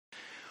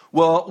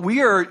Well,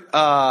 we are,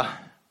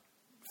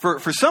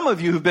 for some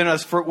of you who've been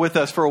with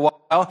us for a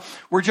while,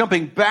 we're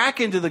jumping back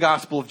into the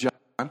Gospel of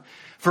John.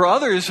 For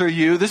others of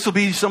you, this will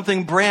be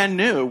something brand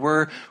new,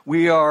 where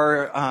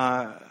we're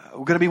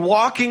going to be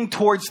walking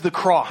towards the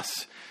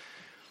cross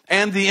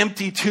and the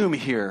empty tomb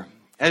here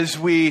as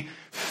we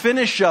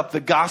finish up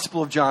the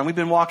Gospel of John. We've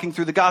been walking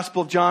through the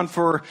Gospel of John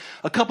for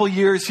a couple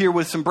years here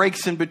with some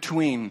breaks in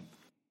between.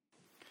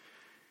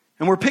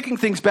 And we're picking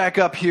things back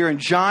up here in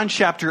John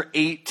chapter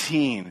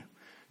 18.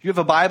 If you have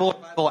a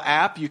Bible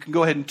app, you can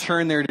go ahead and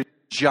turn there to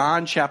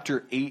John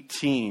chapter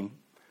 18.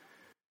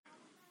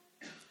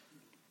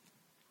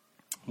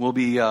 We'll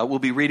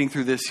be reading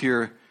through this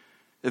here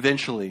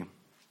eventually.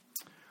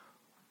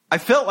 I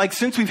felt like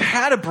since we've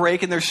had a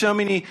break and there's so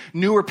many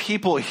newer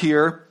people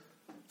here,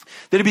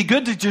 that it'd be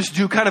good to just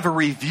do kind of a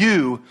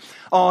review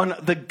on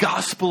the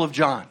Gospel of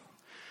John.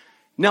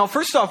 Now,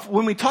 first off,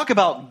 when we talk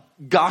about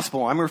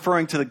gospel, I'm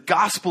referring to the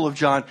Gospel of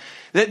John.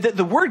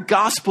 The word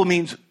gospel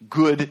means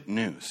good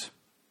news.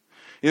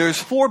 There's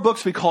 4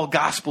 books we call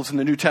Gospels in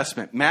the New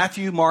Testament: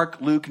 Matthew, Mark,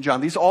 Luke, and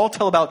John. These all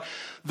tell about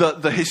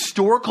the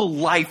historical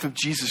life of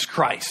Jesus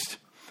Christ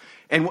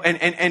and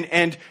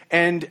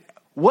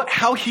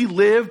how he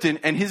lived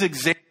and his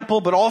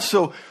example, but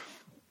also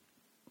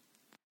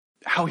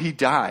how he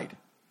died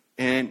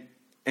and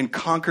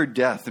conquered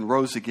death and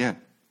rose again.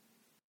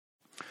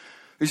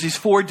 There's these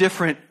 4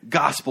 different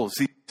Gospels,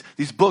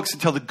 these books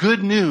that tell the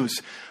good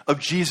news of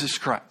Jesus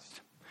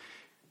Christ.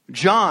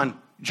 John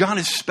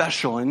is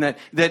special in that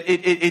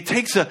it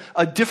takes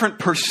a different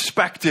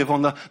perspective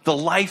on the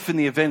life and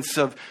the events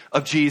of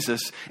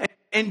Jesus.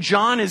 And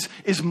John is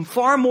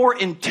far more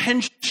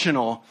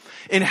intentional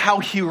in how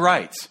he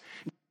writes.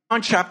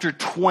 John chapter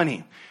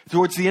 20,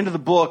 towards the end of the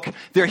book,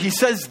 there he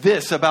says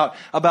this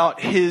about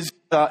his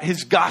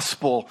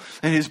gospel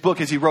and his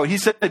book as he wrote. He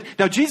said,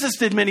 "Now Jesus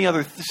did many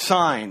other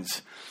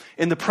signs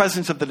in the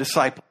presence of the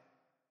disciples."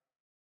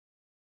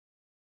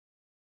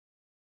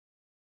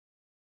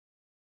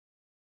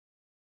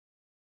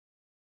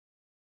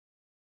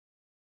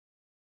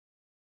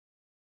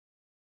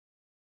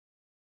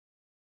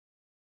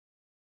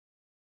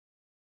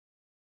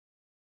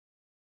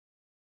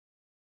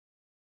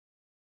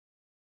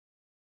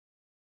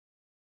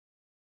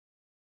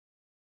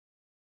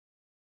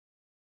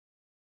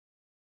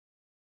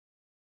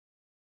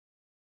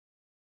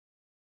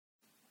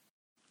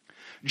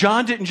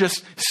 John didn't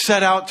just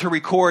set out to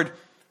record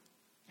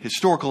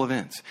historical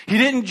events. He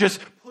didn't just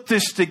put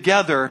this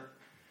together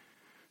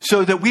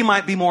so that we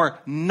might be more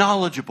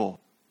knowledgeable.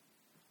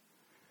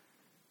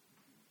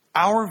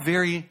 Our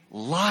very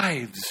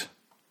lives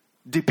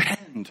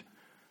depend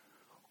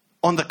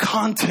on the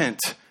content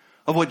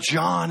of what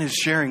John is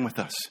sharing with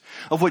us,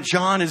 of what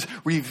John is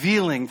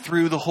revealing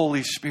through the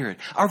Holy Spirit.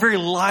 Our very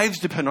lives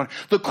depend on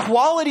the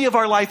quality of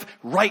our life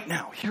right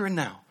now, here and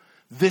now.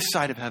 This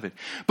side of heaven.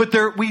 But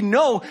we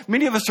know,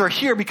 many of us are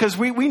here because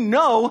we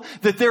know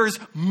that there is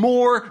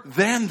more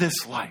than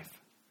this life.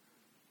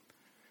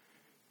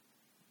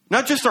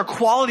 Not just our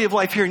quality of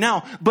life here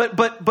now,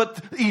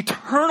 but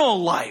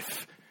eternal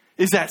life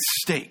is at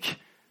stake.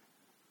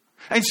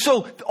 And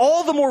so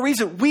all the more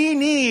reason we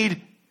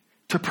need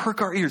to perk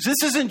our ears.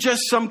 This isn't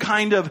just some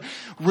kind of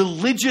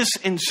religious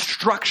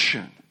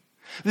instruction.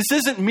 This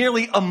isn't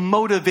merely a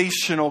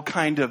motivational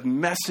kind of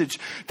message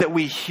that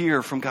we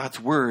hear from God's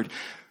word.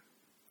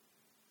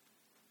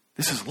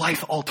 This is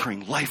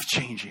life-altering,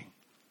 life-changing.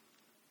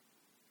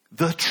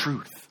 The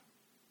truth.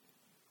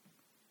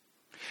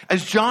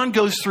 As John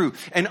goes through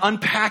and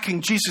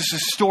unpacking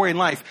Jesus' story in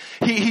life,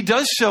 he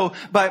does so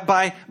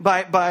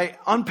by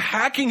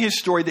unpacking his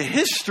story, the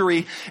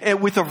history,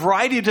 with a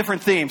variety of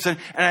different themes. And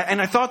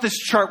I thought this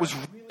chart was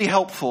really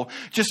helpful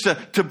just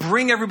to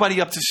bring everybody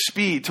up to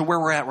speed to where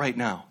we're at right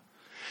now.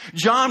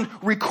 John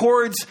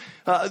records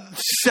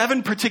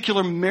 7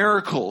 particular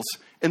miracles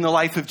in the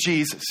life of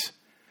Jesus.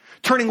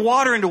 Turning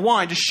water into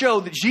wine to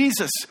show that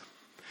Jesus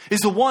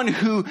is the one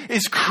who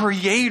is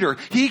creator.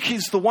 He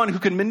is the one who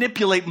can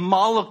manipulate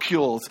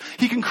molecules.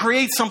 He can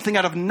create something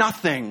out of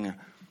nothing.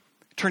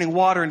 Turning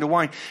water into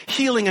wine.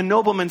 Healing a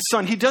nobleman's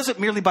son. He does it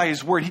merely by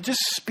his word. He just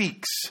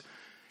speaks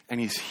and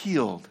he's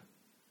healed.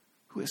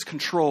 Who has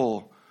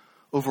control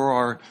over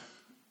our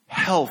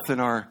health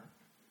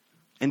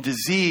and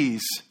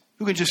disease.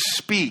 Who can just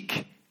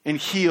speak and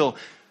heal.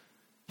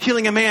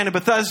 Healing a man in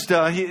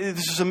Bethesda.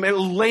 This is a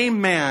lame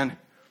man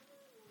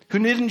who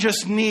didn't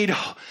just need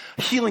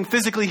healing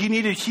physically, he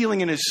needed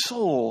healing in his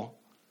soul.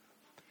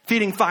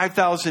 Feeding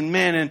 5,000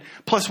 men and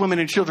plus women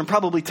and children,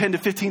 probably 10 to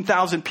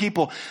 15,000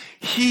 people.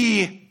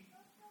 He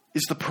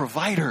is the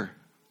provider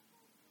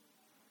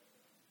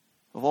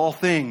of all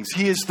things.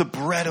 He is the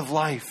bread of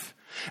life.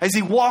 As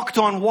he walked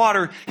on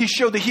water, he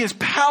showed that he has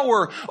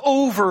power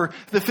over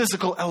the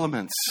physical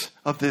elements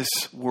of this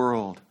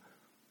world.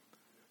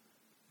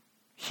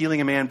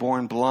 Healing a man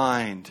born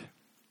blind.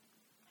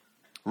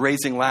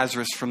 Raising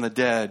Lazarus from the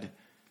dead.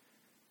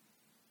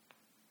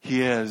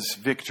 He has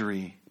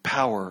victory,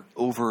 power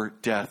over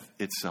death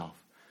itself.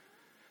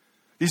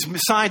 These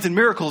signs and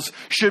miracles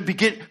should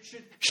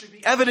should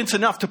be evidence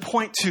enough to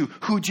point to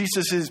who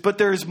Jesus is. But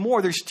there's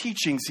more. There's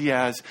teachings he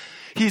has.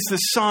 He as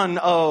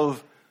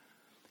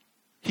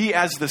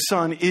the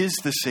Son is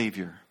the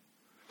Savior.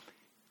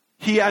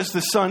 He as the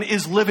Son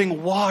is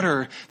living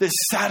water that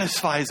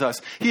satisfies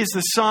us. He as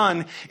the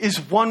Son is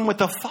one with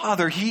the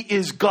Father. He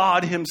is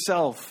God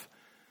himself.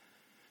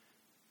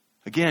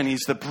 Again,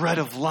 he's the bread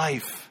of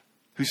life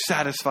who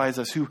satisfies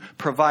us, who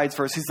provides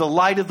for us. He's the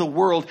light of the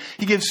world.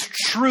 He gives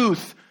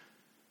truth.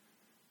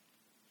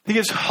 He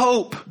gives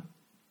hope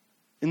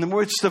in the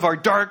midst of our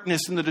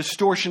darkness and the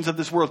distortions of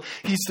this world.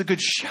 He's the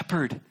good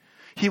shepherd.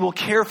 He will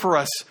care for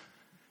us.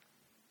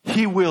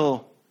 He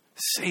will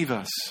save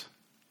us.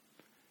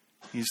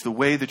 He's the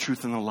way, the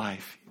truth, and the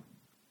life.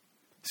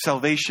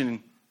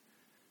 Salvation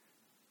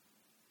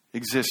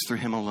exists through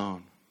him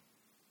alone.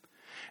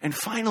 And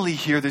finally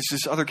here, there's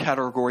this other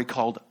category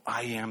called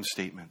I am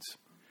statements.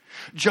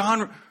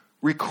 John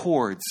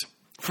records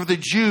for the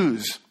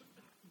Jews,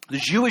 the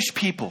Jewish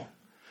people,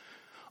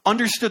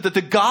 understood that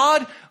the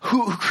God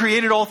who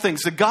created all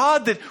things, the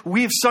God that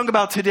we have sung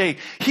about today,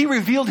 he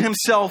revealed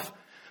himself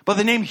by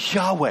the name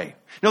Yahweh.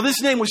 Now,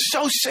 this name was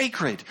so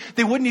sacred,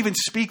 they wouldn't even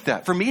speak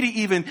that. For me to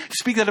even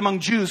speak that among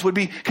Jews would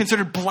be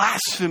considered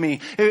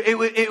blasphemy.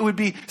 It would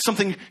be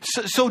something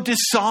so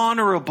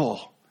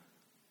dishonorable.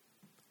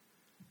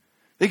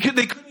 They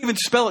couldn't even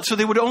spell it, so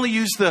they would only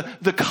use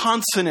the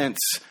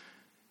consonants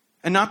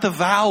and not the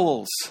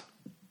vowels.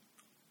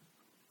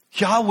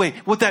 Yahweh,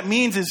 what that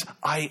means is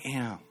I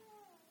am.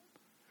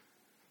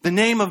 The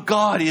name of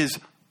God is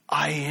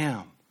I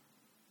am.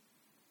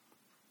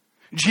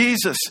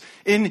 Jesus,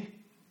 in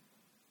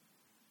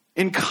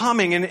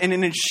coming and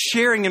in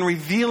sharing and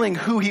revealing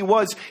who he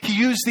was, he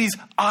used these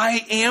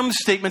I am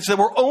statements that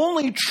were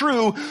only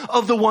true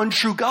of the one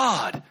true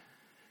God.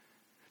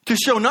 To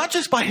show not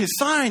just by his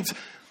signs,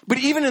 but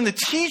even in the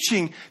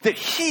teaching that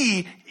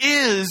he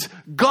is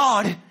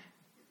God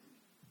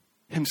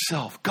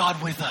himself,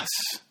 God with us.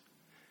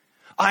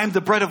 I am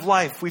the bread of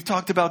life. We've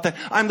talked about that.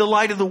 I'm the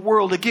light of the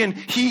world. Again,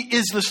 he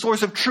is the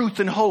source of truth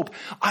and hope.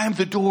 I am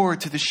the door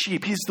to the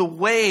sheep. He's the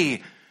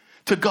way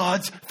to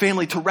God's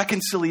family, to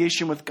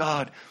reconciliation with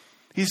God.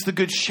 He's the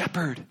good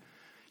shepherd.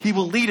 He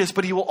will lead us,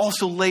 but he will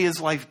also lay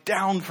his life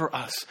down for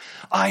us.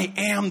 I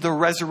am the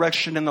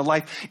resurrection and the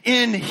life.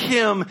 In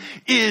him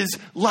is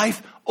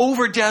life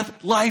over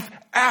death, life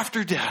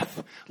after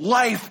death,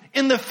 life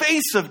in the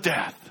face of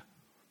death.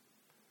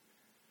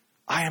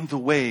 I am the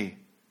way,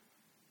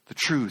 the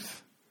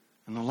truth,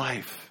 and the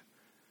life.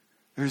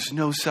 There's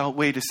no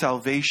way to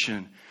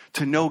salvation,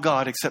 to know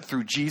God except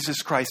through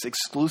Jesus Christ,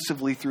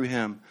 exclusively through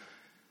him.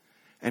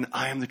 And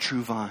I am the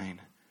true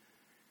vine.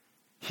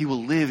 He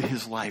will live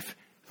his life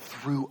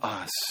through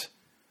us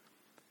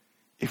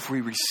if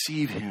we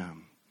receive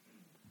him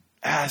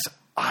as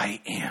I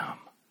am,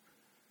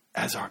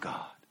 as our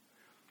God.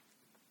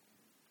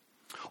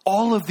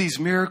 All of these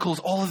miracles,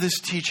 all of this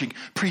teaching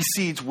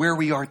precedes where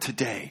we are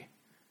today.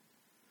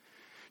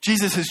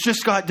 Jesus has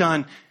just got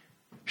done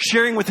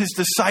sharing with his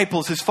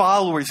disciples, his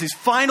followers, his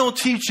final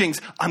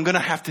teachings. I'm going to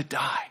have to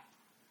die.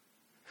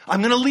 I'm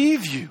going to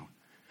leave you.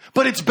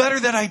 But it's better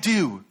that I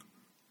do.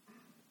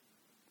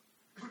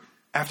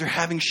 After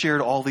having shared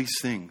all these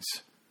things,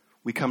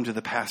 we come to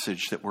the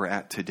passage that we're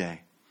at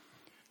today.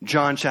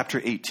 John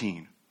chapter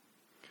 18,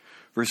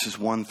 verses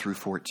 1 through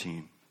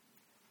 14.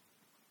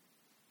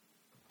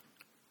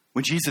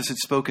 When Jesus had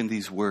spoken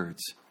these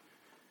words,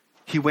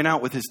 he went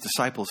out with his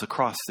disciples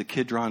across the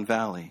Kidron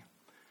Valley,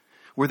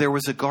 where there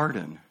was a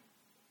garden,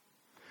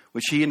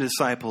 which he and his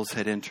disciples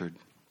had entered.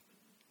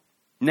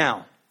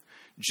 Now,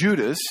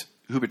 Judas,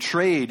 who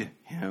betrayed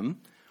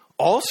him,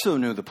 also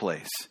knew the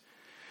place,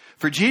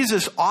 for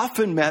Jesus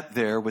often met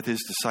there with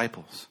his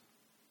disciples.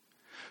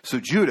 So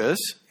Judas,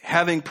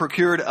 having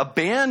procured a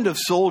band of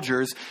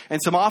soldiers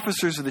and some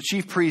officers of the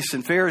chief priests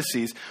and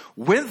Pharisees,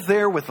 went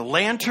there with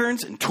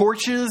lanterns and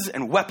torches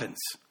and weapons.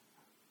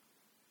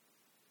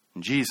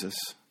 And Jesus,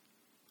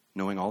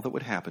 knowing all that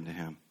would happen to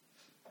him,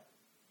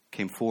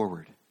 came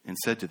forward and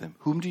said to them,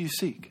 "Whom do you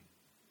seek?"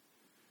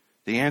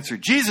 They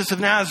answered, "Jesus of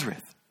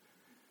Nazareth."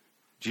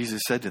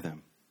 Jesus said to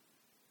them,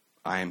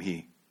 "I am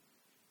he."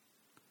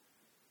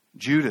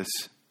 Judas,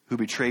 who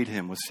betrayed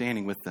him, was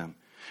standing with them.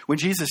 When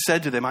Jesus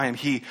said to them, "I am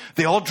he,"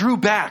 they all drew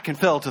back and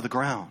fell to the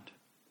ground.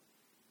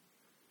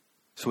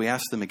 So he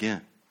asked them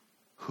again,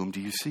 "Whom do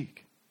you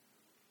seek?"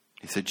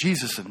 He said,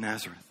 "Jesus of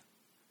Nazareth."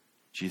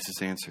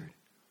 Jesus answered,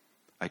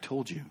 "I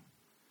told you,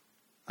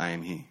 I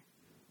am he.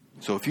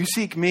 So if you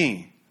seek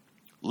me,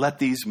 let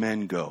these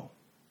men go."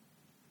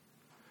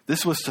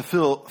 This was to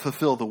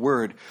fulfill the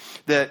word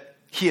that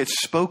he had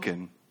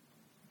spoken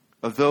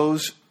of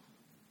those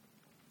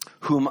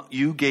whom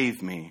you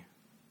gave me.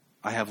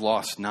 I have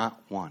lost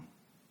not one.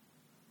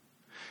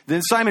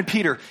 Then Simon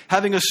Peter,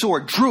 having a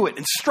sword, drew it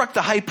and struck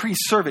the high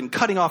priest's servant,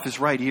 cutting off his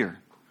right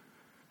ear.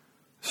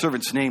 The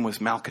servant's name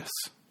was Malchus.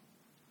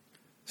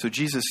 So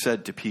Jesus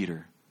said to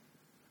Peter,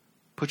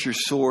 "Put your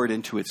sword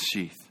into its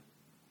sheath.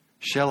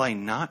 Shall I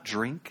not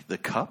drink the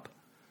cup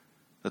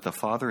that the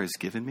Father has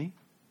given me?"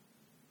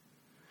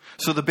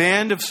 So the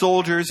band of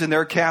soldiers and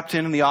their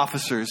captain and the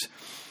officers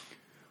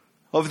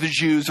of the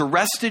Jews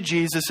arrested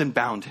Jesus and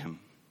bound him.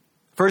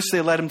 First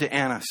they led him to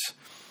Annas,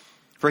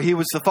 for he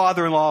was the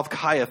father-in-law of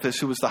Caiaphas,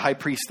 who was the high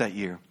priest that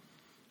year.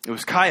 It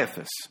was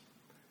Caiaphas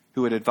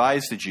who had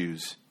advised the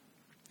Jews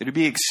it would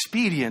be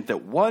expedient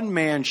that one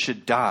man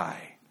should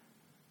die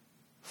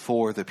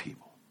for the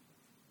people.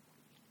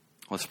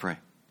 Let's pray.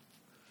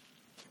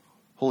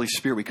 Holy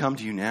Spirit, we come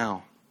to you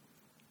now,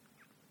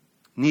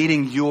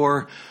 needing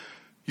your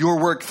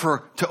work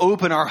to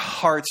open our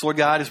hearts, Lord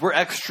God, as we're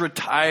extra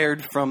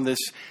tired from this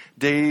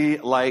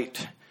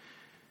daylight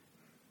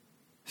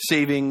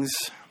savings,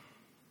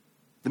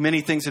 the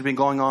many things that have been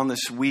going on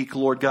this week,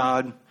 Lord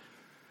God,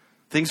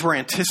 things we're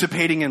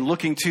anticipating and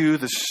looking to,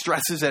 the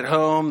stresses at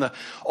home,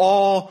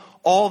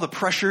 all the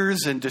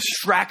pressures and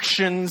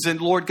distractions. And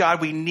Lord God,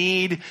 we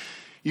need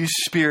you,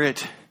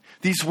 Spirit.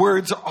 These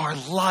words are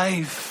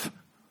life.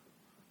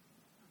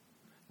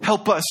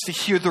 Help us to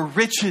hear the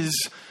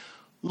riches,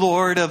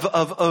 Lord,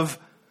 of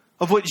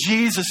what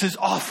Jesus is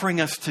offering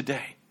us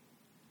today.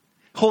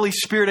 Holy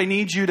Spirit, I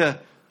need you to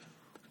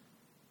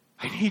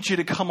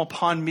come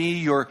upon me,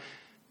 your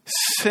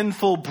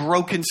sinful,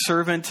 broken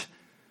servant.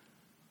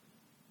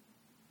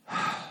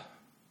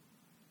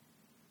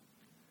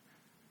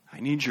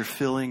 I need your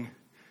filling.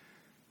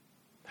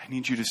 I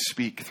need you to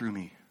speak through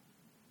me.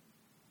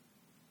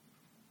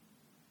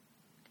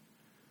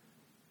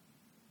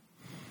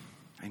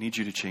 I need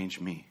you to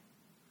change me.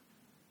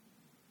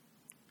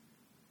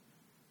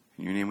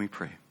 In your name we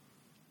pray.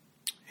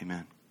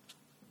 Amen.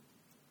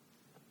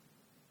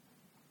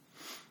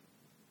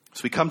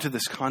 So we come to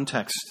this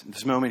context,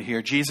 this moment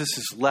here. Jesus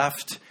has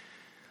left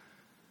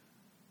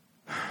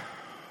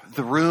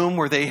the room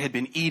where they had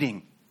been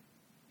eating.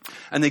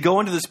 And they go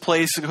into this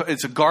place.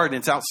 It's a garden.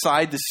 It's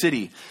outside the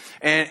city.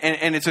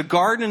 And it's a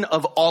garden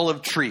of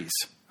olive trees.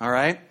 All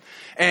right?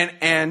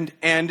 And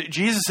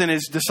Jesus and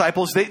his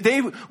disciples,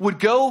 they would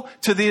go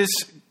to this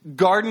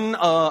garden,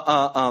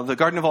 the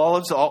Garden of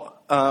Olives,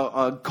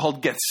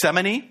 called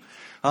Gethsemane.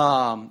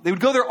 They would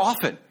go there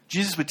often.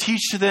 Jesus would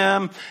teach to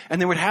them,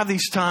 and they would have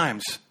these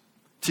times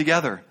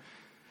together.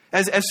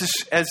 As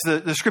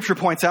the scripture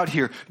points out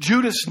here,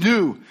 Judas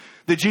knew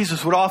that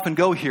Jesus would often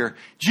go here.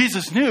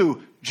 Jesus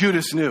knew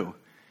Judas knew.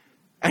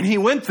 And he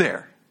went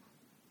there.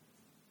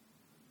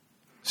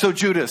 So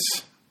Judas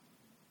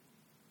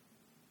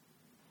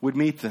would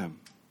meet them.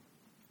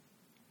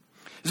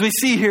 As we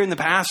see here in the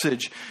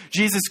passage,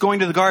 Jesus going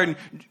to the garden,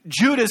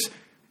 Judas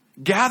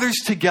gathers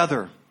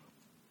together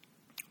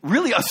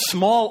really a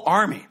small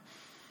army.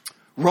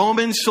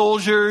 Roman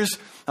soldiers,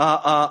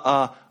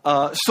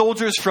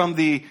 soldiers from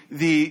the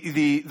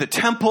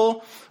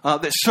temple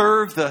that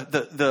served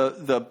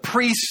the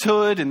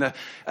priesthood and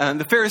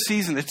the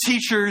Pharisees and the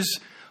teachers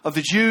of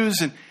the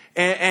Jews,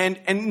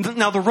 and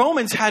now the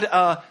Romans had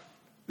a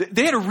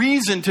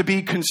reason to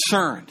be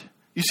concerned.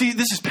 You see,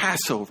 this is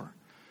Passover.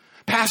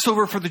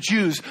 Passover for the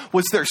Jews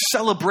was their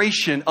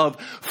celebration of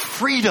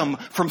freedom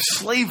from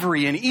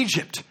slavery in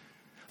Egypt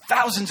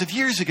thousands of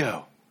years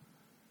ago.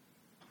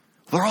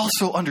 They're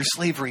also under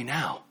slavery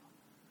now.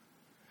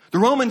 The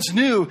Romans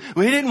knew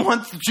they didn't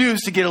want the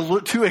Jews to get a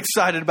little too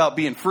excited about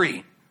being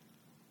free.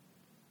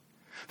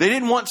 They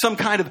didn't want some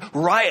kind of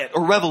riot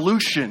or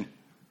revolution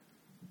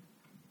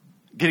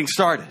getting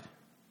started.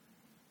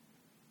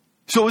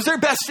 So it was their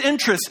best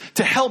interest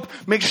to help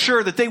make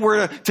sure that they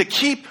were to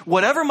keep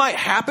whatever might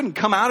happen,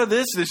 come out of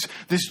this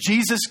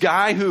Jesus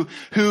guy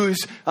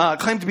who's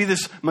claimed to be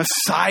this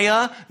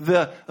Messiah,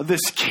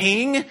 this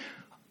king.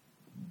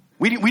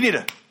 We need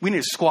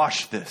to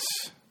squash this.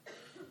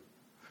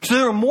 So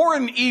they were more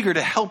than eager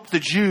to help the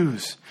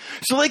Jews.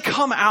 So they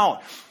come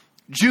out.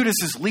 Judas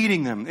is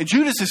leading them, and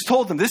Judas has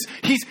told them this.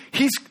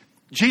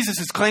 Jesus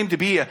is claimed to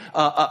be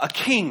a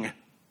king,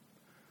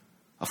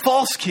 a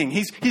false king.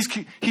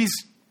 He's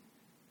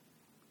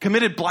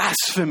committed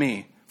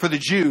blasphemy for the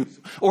Jews,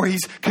 or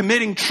he's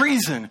committing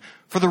treason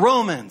for the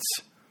Romans.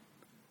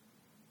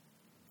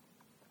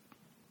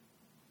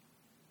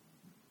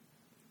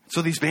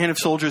 So these band of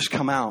soldiers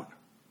come out.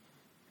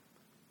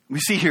 We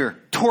see here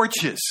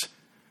torches,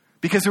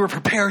 because they were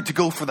prepared to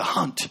go for the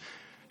hunt,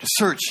 to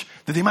search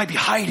that they might be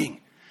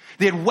hiding.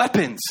 They had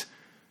weapons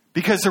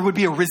because there would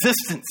be a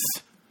resistance.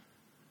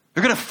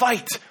 They're going to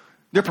fight.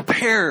 They're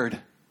prepared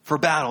for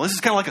battle. This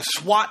is kind of like a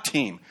SWAT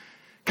team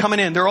coming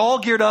in. They're all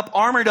geared up,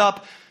 armored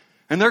up,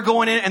 and they're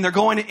going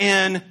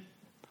in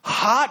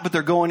hot, but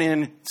they're going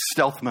in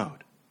stealth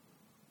mode.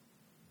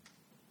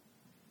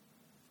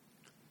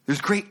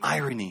 There's great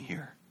irony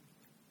here.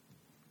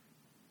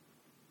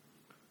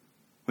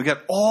 We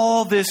got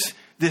all this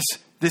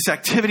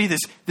activity, this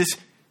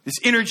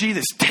energy,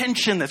 this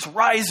tension that's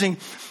rising.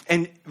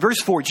 And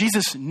verse 4,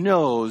 Jesus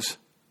knows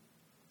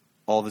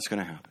all that's going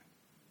to happen.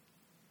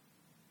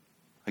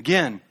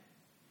 Again,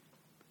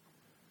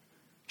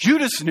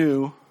 Judas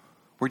knew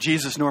where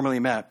Jesus normally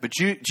met, but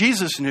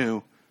Jesus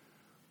knew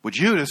what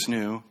Judas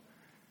knew.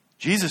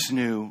 Jesus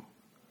knew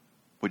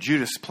what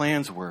Judas'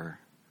 plans were.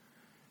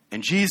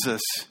 And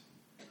Jesus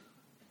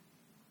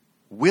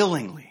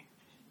willingly,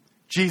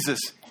 Jesus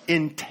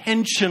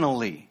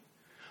intentionally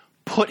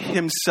put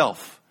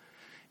himself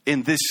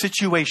in this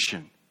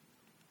situation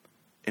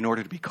in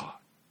order to be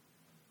caught.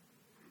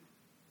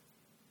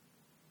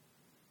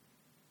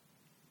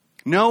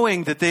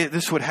 Knowing that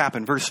this would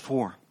happen, verse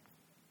 4.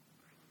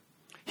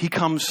 He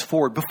comes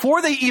forward.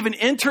 Before they even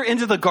enter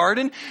into the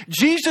garden,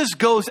 Jesus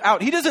goes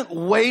out. He doesn't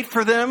wait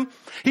for them.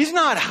 He's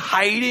not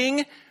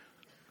hiding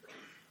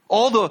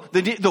all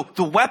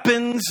the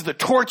weapons, the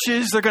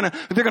torches. They're gonna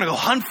go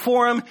hunt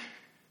for him.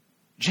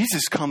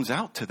 Jesus comes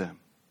out to them.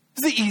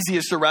 It's the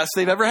easiest arrest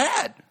they've ever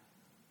had.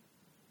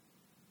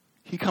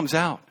 He comes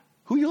out.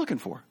 Who are you looking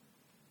for?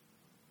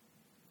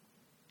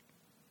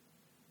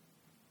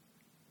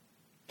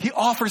 He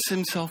offers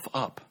himself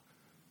up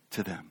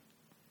to them.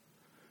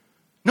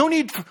 No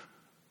need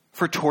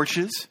for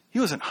torches. He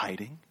wasn't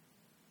hiding.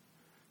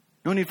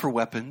 No need for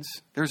weapons.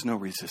 There's no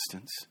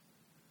resistance.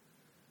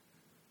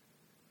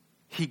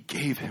 He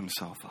gave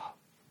himself up.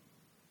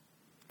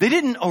 They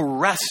didn't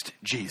arrest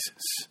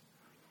Jesus.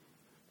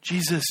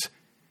 Jesus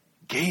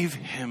gave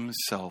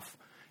himself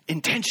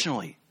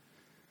intentionally,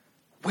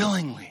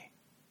 willingly.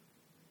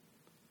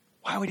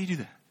 Why would he do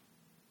that?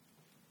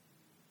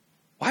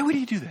 Why would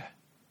he do that?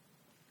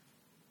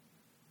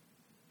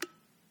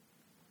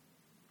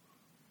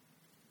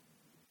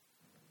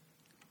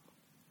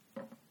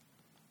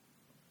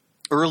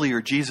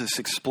 Earlier, Jesus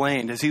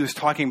explained as he was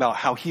talking about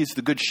how he is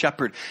the good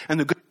shepherd, and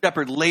the good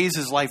shepherd lays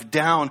his life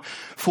down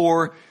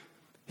for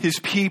his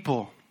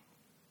people.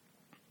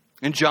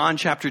 In John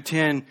chapter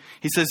 10,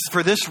 he says,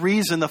 "For this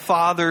reason the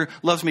Father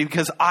loves me,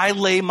 because I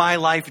lay my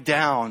life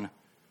down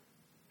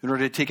in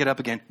order to take it up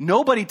again.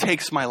 Nobody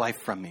takes my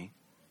life from me.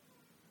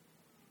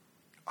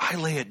 I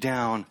lay it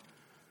down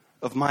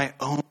of my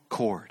own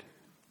accord."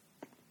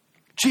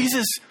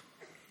 Jesus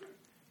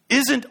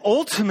isn't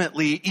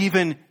ultimately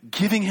even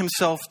giving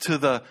himself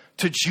to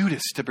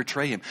Judas to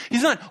betray him.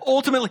 He's not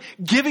ultimately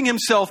giving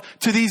himself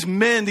to these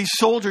men, these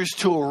soldiers,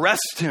 to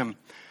arrest him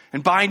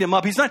and bind him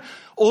up. He's not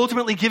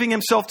ultimately giving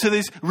himself to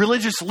these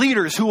religious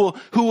leaders who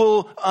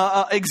will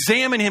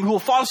examine him, who will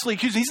falsely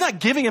accuse him. He's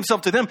not giving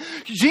himself to them.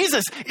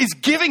 Jesus is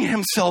giving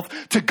himself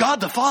to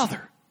God the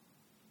Father.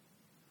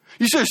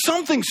 You see, there's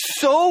something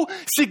so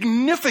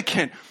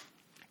significant,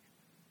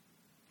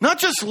 not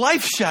just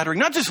life-shattering,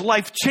 not just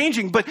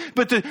life-changing, but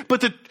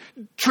the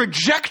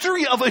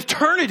trajectory of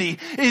eternity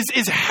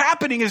is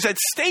happening, is at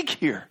stake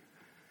here,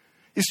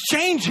 is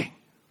changing.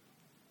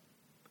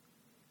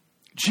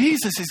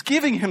 Jesus is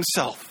giving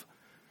himself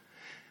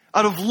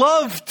out of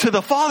love to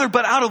the Father,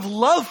 but out of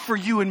love for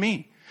you and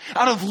me,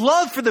 out of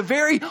love for the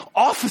very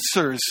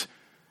officers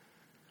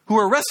who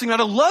are arresting him,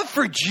 out of love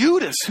for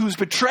Judas who's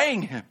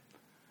betraying him.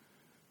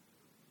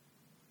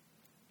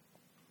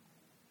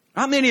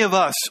 Not many of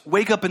us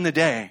wake up in the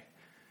day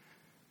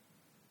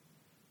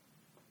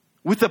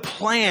with a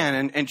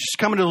plan and just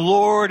coming to the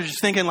Lord and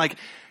just thinking like,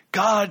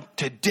 God,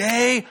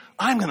 today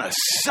I'm going to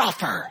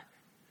suffer.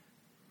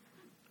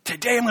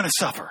 Today I'm going to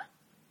suffer.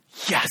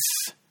 Yes,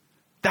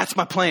 that's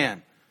my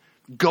plan.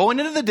 Going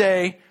into the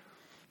day,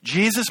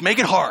 Jesus, make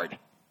it hard.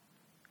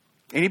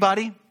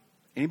 Anybody?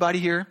 Anybody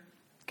here?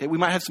 Okay, we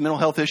might have some mental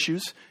health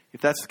issues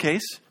if that's the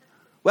case.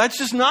 Well, that's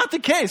just not the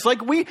case.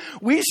 Like we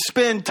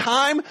spend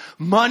time,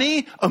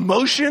 money,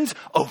 emotions,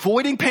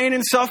 avoiding pain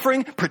and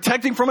suffering,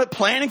 protecting from it,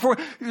 planning for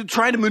it,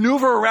 trying to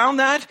maneuver around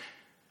that.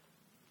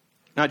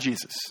 Not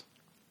Jesus.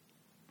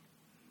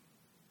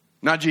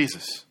 Not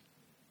Jesus.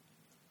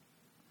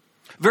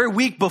 Very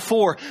week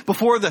before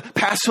the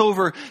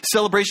Passover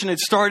celebration had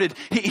started,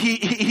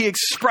 he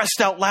expressed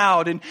out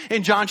loud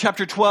in John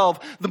chapter 12,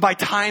 that my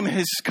time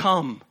has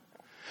come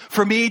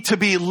for me to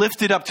be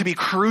lifted up, to be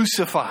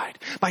crucified.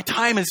 My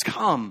time has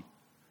come.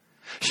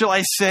 Shall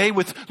I say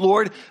with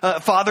Lord,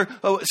 Father,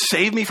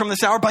 save me from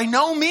this hour? By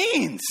no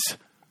means.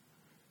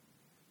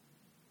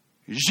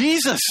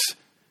 Jesus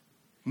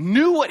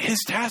knew what his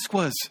task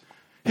was,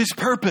 his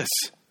purpose.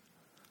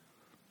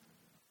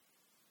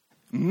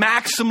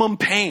 Maximum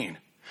pain,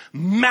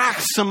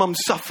 maximum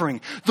suffering,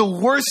 the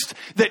worst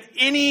that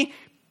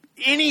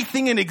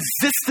anything in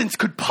existence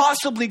could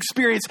possibly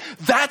experience.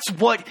 That's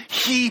what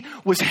he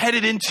was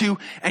headed into,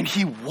 and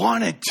he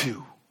wanted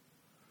to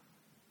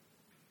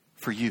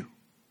for you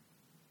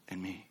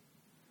and me.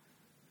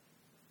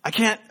 I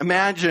can't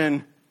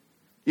imagine,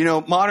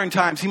 modern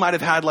times he might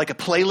have had like a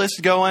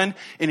playlist going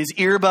in his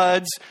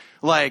earbuds,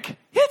 like,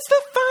 it's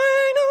the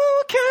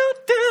final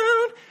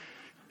countdown,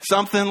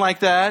 something like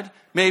that.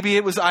 Maybe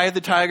it was Eye of the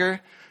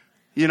Tiger,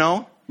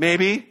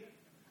 maybe.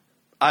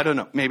 I don't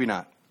know. Maybe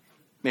not.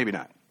 Maybe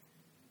not.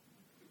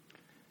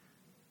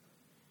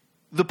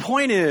 The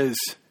point is,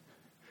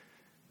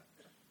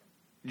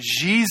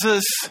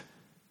 Jesus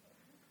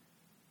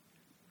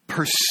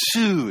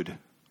pursued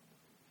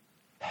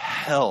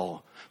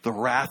hell, the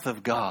wrath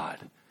of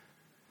God,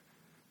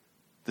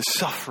 the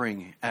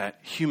suffering at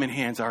human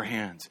hands, our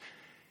hands.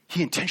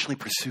 He intentionally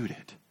pursued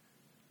it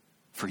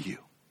for you.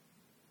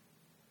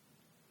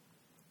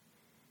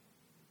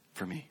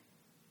 For me.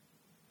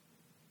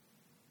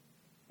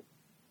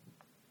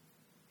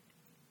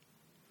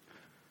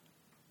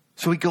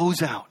 So he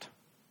goes out.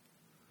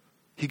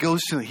 He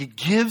goes to them. He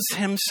gives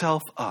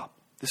himself up.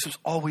 This was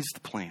always the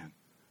plan.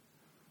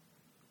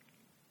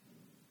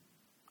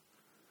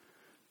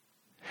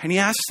 And he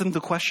asks them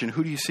the question,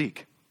 who do you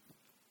seek?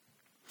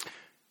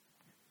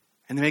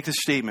 And they make this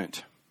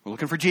statement. We're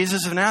looking for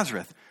Jesus of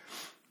Nazareth.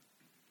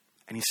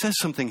 And he says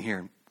something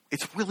here.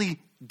 It's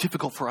really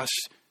difficult for us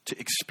to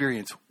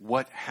experience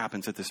what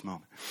happens at this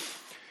moment.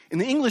 In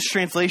the English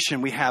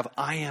translation, we have,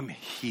 I am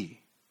he.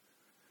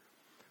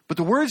 But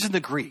the words in the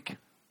Greek,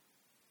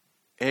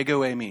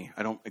 ego eimi,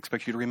 I don't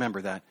expect you to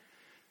remember that.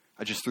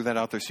 I just threw that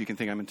out there so you can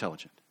think I'm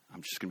intelligent.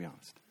 I'm just going to be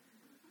honest.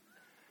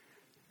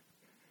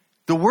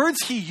 The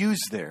words he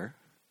used there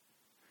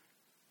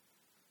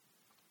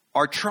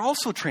are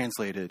also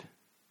translated,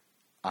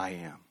 I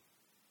am.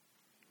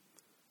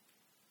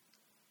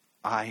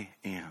 I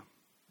am.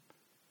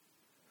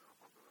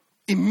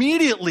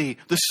 Immediately,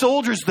 the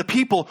soldiers, the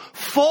people,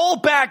 fall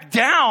back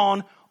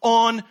down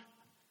on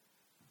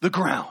the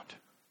ground.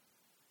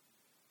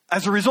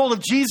 As a result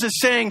of Jesus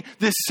saying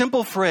this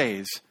simple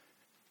phrase,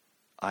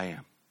 I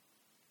am.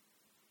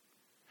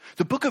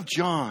 The book of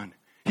John,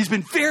 he's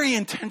been very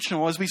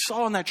intentional, as we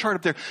saw on that chart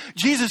up there.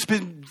 Jesus has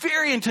been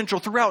very intentional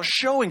throughout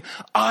showing,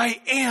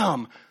 I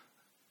am.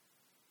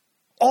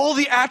 All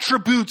the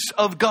attributes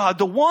of God,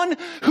 the one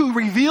who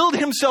revealed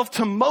himself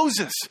to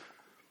Moses,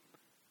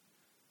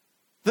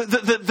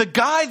 the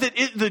guy that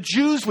the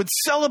Jews would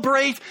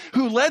celebrate,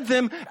 who led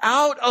them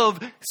out of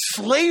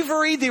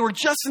slavery. They were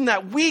just in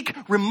that week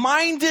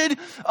reminded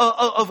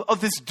of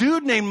this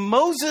dude named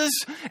Moses,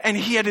 and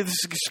he had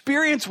this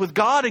experience with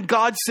God, and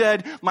God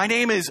said, my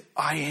name is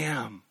I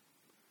am.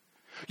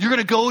 You're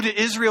going to go to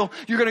Israel,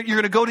 you're going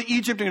to go to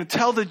Egypt, you're going to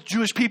tell the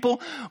Jewish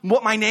people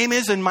what my name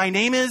is, and my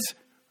name is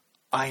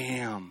I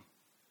am.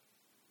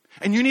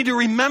 And you need to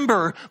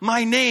remember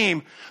my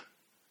name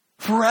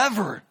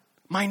forever.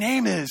 My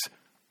name is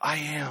I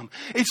am.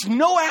 It's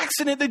no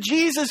accident that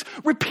Jesus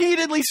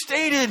repeatedly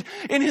stated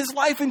in his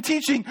life and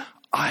teaching,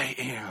 I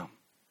am.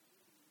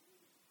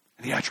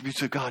 And the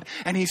attributes of God.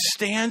 And he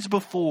stands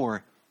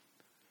before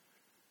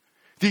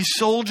these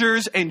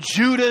soldiers and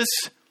Judas,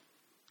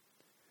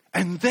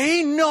 and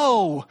they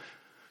know,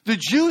 the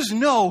Jews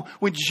know,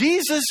 when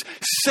Jesus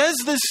says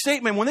this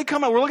statement, when they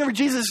come out, we're looking for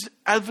Jesus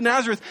of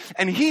Nazareth,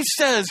 and he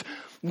says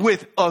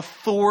with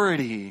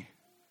authority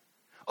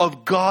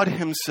of God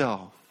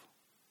himself,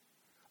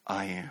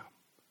 I am.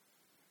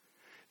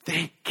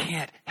 They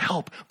can't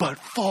help but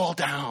fall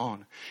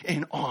down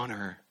in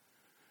honor.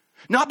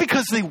 Not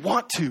because they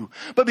want to,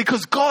 but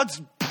because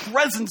God's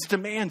presence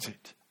demands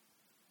it.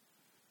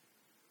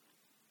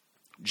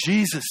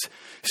 Jesus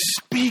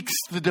speaks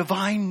the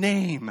divine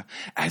name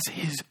as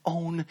his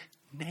own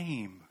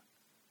name.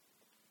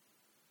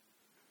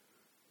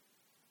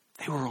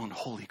 They were on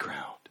holy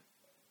ground.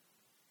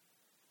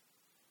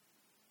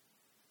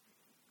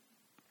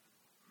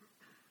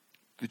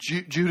 The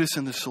Judas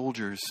and the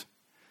soldiers,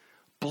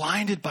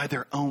 blinded by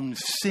their own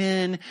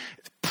sin,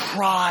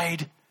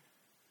 pride,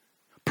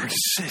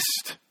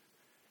 persist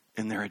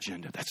in their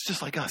agenda. That's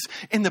just like us.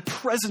 In the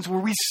presence where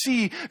we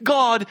see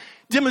God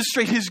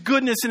demonstrate his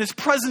goodness and his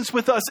presence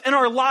with us in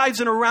our lives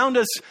and around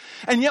us,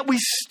 and yet we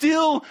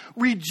still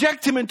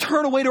reject him and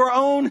turn away to our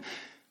own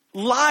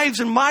lives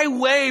and my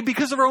way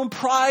because of our own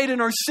pride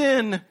and our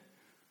sin.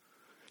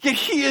 Yet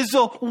he is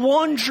a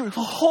one true,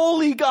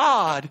 holy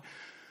God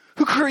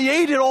who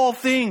created all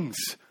things.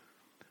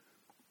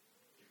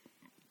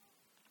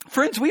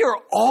 Friends, we are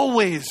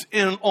always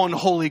on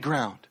holy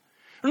ground.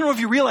 I don't know if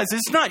you realize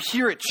it's not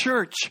here at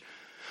church,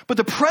 but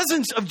the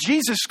presence of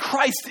Jesus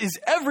Christ is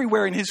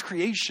everywhere in his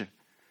creation.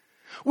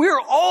 We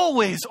are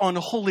always on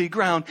holy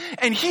ground,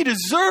 and he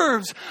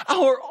deserves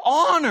our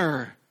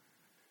honor.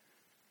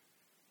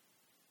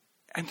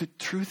 And the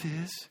truth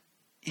is,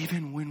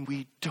 even when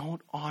we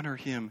don't honor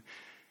him,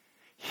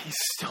 he's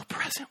still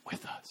present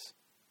with us.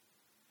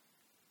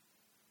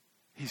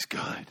 He's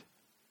good.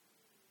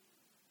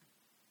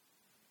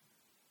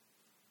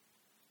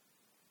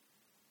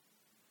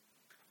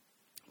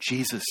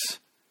 Jesus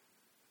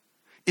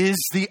is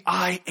the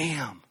I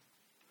am.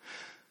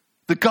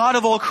 The God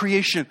of all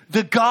creation,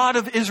 the God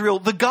of Israel,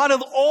 the God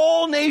of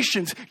all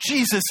nations.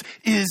 Jesus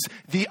is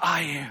the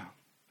I am.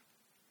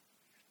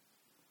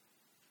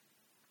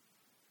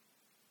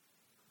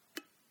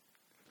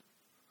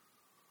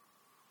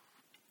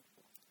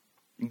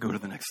 You can go to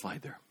the next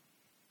slide there.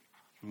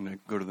 I'm going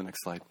to go to the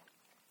next slide.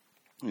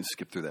 I'm going to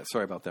skip through that.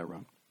 Sorry about that,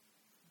 Ron.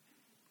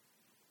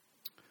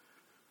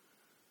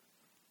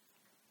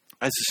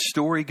 As the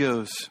story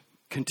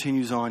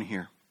continues on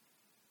here.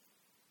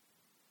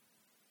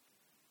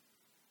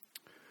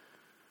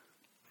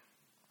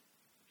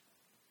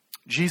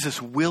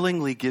 Jesus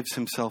willingly gives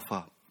himself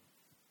up.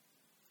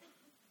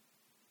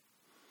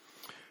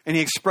 And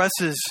he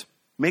expresses,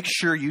 make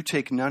sure you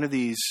take none of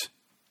these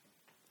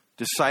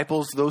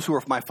disciples, those who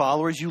are my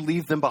followers, you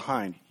leave them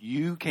behind.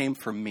 You came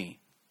for me.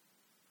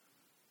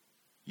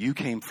 You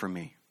came for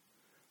me.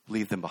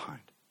 Leave them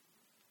behind.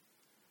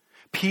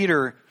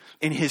 Peter,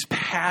 in his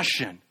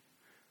passion,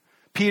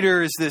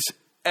 Peter is this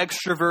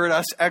extrovert,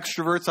 us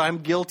extroverts. I'm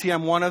guilty.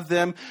 I'm one of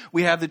them.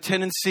 We have the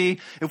tendency,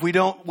 if we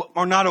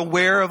are not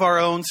aware of our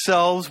own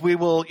selves, we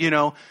will,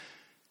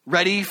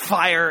 ready,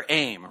 fire,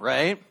 aim,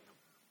 right?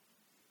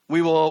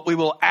 We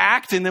will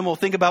act, and then we'll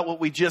think about what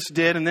we just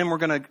did, and then we're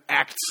going to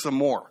act some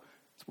more.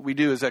 That's what we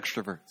do as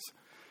extroverts.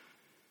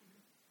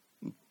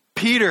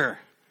 Peter,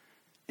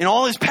 in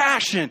all his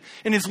passion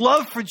and his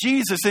love for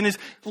Jesus and his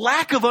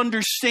lack of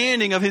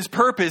understanding of his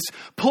purpose,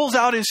 pulls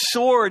out his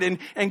sword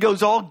and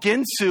goes all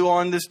Ginsu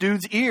on this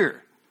dude's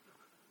ear.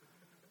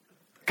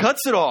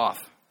 Cuts it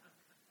off.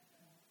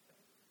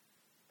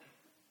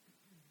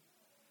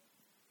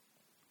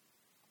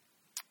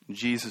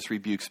 Jesus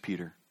rebukes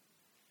Peter.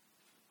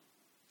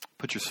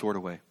 Put your sword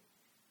away.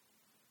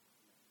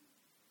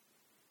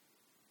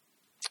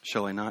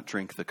 Shall I not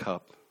drink the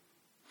cup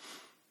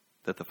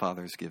that the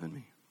Father has given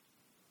me?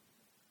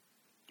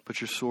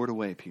 Put your sword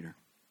away, Peter.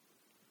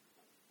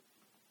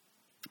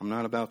 I'm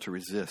not about to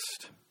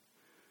resist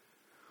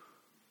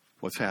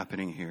what's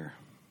happening here.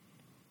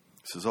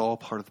 This is all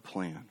part of the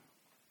plan.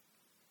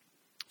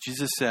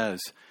 Jesus says,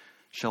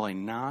 shall I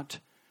not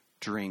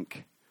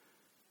drink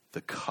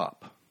the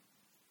cup?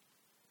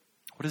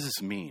 What does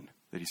this mean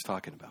that he's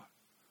talking about?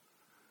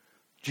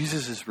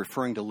 Jesus is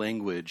referring to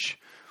language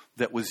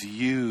that was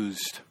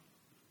used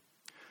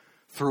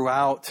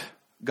throughout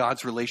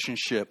God's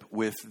relationship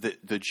with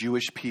the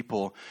Jewish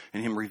people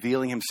and him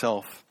revealing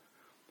himself.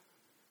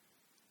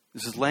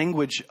 This is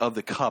language of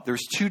the cup.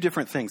 There's two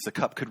different things the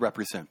cup could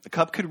represent. The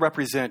cup could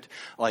represent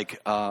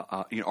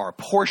our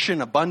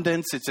portion,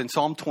 abundance. It's in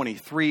Psalm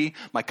 23.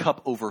 My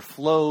cup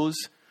overflows.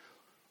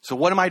 So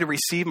what am I to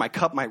receive? My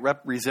cup might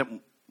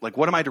represent,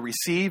 what am I to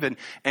receive? And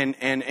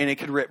it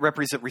could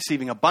represent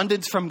receiving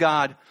abundance from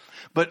God.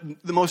 But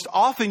the most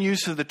often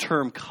use of the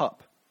term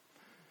cup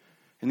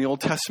in the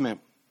Old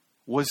Testament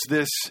was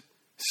this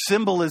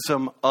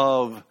symbolism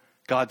of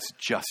God's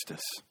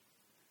justice.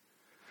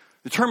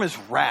 The term is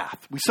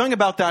wrath. We sung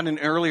about that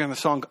earlier in the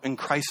song, In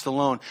Christ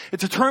Alone.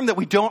 It's a term that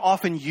we don't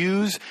often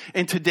use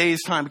in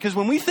today's time. Because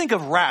when we think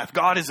of wrath,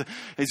 God is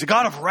a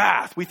God of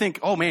wrath. We think,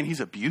 oh man, he's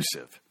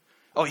abusive.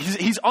 Oh,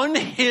 he's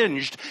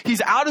unhinged.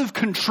 He's out of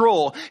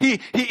control.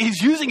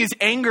 He's using his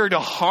anger to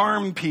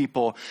harm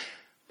people.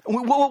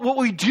 What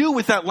we do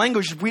with that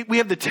language, we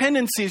have the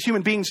tendency as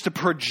human beings to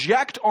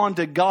project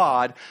onto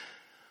God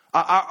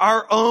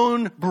our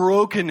own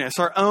brokenness,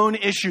 our own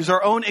issues,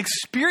 our own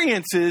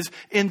experiences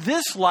in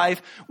this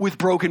life with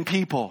broken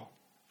people.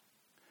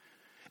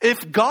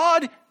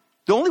 The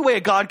only way a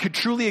God could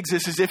truly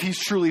exist is if he's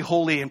truly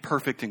holy and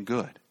perfect and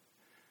good.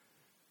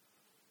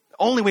 The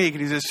only way he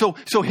can exist.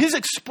 So his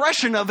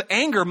expression of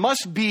anger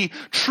must be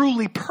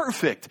truly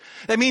perfect.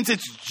 That means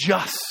it's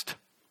just.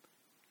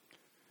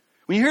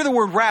 When you hear the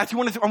word wrath, I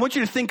want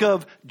you to think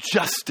of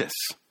justice,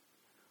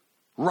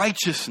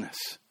 righteousness.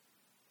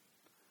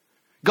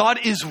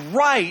 God is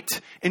right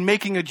in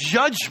making a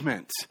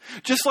judgment.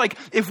 Just like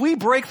if we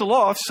break the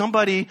law, if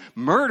somebody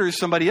murders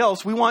somebody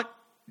else, we want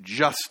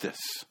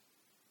justice.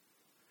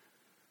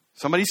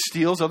 Somebody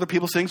steals other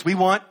people's things, we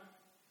want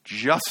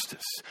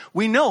justice.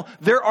 We know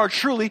there are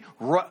truly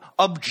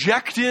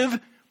objective,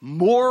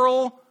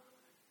 moral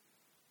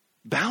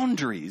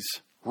boundaries,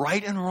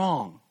 right and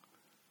wrong.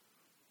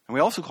 And we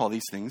also call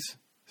these things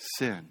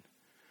sin.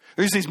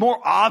 There's these more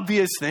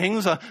obvious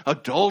things,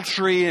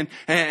 adultery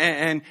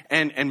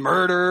and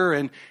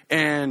murder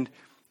and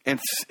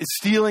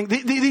stealing.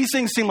 These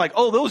things seem like,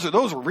 oh,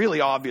 those are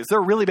really obvious. They're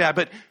really bad.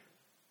 But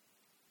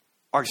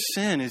our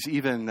sin is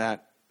even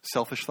that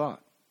selfish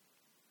thought.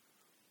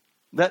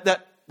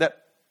 That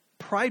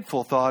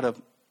prideful thought of,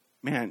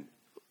 man,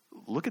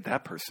 look at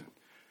that person.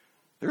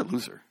 They're a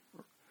loser.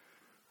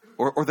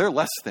 Or they're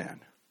less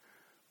than.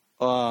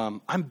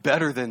 I'm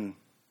better than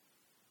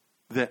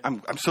that.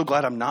 I'm so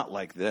glad I'm not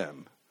like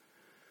them.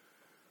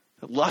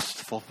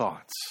 Lustful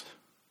thoughts.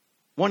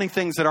 Wanting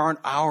things that aren't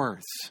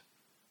ours.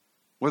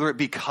 Whether it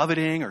be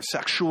coveting or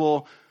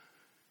sexual.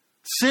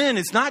 Sin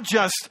is not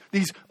just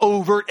these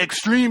overt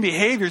extreme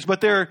behaviors,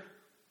 but they're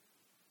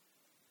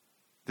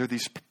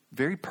these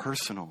very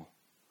personal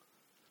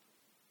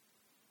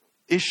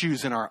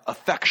issues in our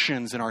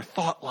affections, in our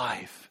thought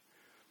life.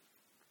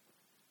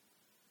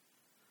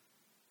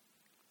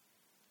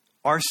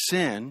 Our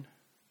sin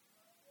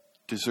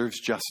deserves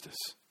justice.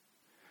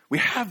 We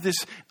have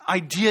this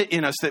idea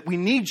in us that we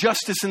need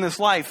justice in this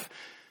life,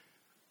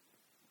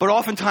 but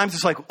oftentimes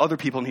it's like other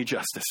people need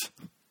justice,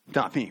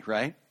 not me,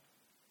 right?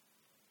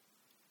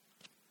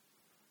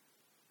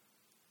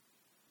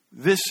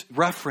 This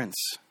reference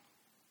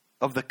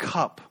of the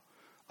cup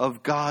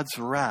of God's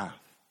wrath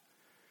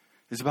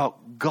is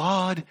about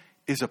God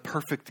is a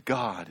perfect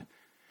God.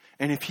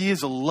 And if he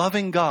is a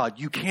loving God,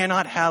 you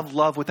cannot have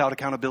love without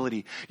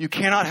accountability. You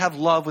cannot have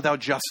love without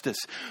justice.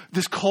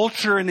 This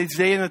culture in this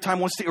day and the time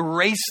wants to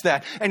erase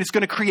that, and it's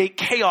going to create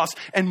chaos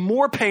and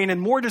more pain and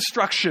more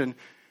destruction.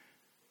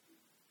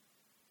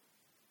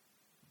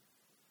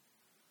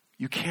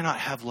 You cannot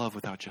have love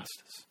without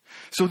justice.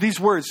 So these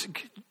words,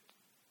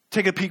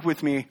 take a peek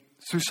with me,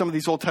 through some of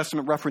these Old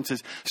Testament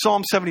references.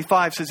 Psalm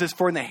 75 says this,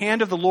 "For in the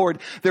hand of the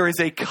Lord there is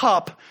a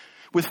cup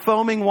with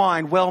foaming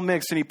wine well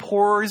mixed, and he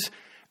pours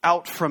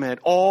out from it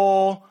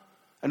all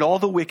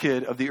the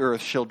wicked of the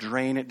earth shall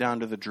drain it down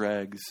to the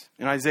dregs."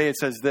 In Isaiah it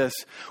says this,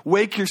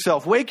 wake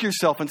yourself,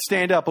 and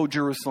stand up, O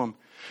Jerusalem,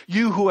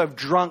 you who have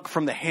drunk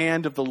from the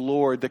hand of the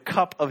Lord the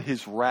cup of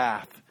his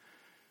wrath,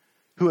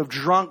 who have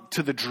drunk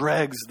to the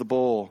dregs the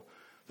bowl,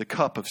 the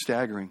cup of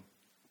staggering."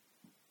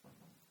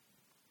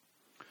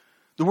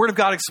 The Word of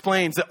God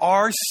explains that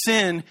our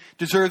sin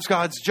deserves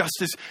God's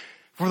justice,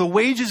 for the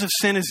wages of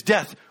sin is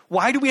death.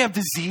 Why do we have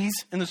disease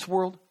in this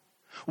world?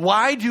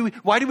 Why do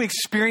we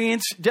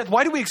experience death?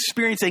 Why do we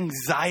experience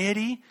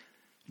anxiety,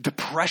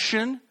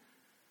 depression?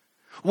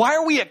 Why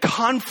are we at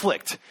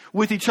conflict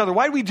with each other?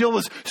 Why do we deal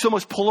with so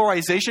much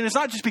polarization? It's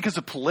not just because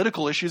of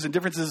political issues and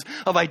differences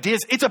of ideas.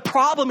 It's a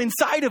problem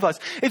inside of us.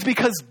 It's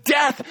because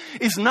death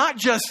is not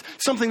just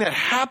something that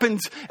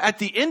happens at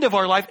the end of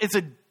our life. It's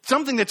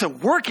something that's at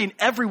work in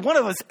every one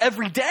of us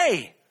every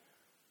day.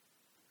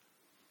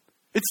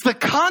 It's the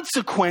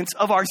consequence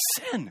of our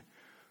sin.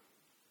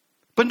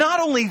 But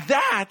not only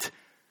that,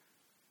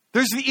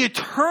 there's the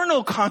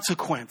eternal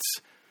consequence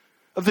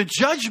of the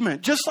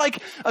judgment. Just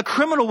like a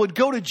criminal would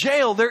go to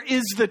jail, there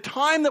is the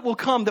time that will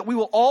come that we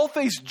will all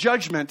face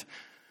judgment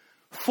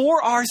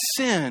for our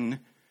sin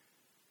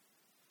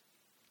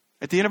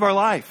at the end of our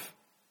life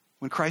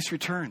when Christ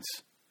returns.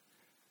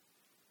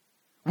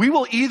 We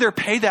will either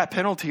pay that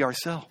penalty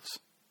ourselves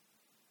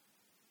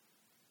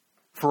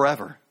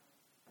forever.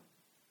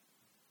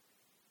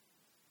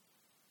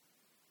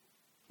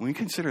 When we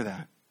consider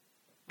that,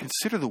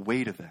 consider the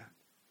weight of that.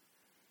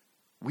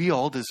 We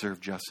all deserve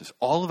justice.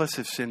 All of us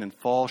have sinned and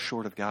fall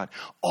short of God.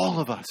 All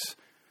of us.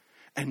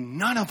 And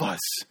none of us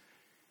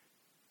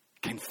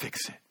can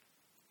fix it.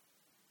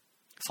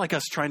 It's like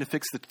us trying to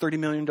fix the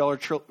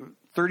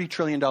 $30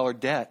 trillion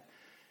debt.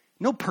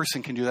 No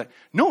person can do that.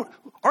 No,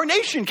 our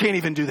nation can't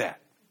even do that.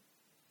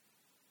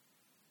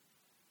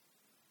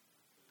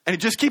 And it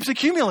just keeps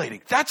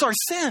accumulating. That's our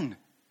sin.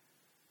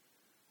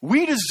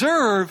 We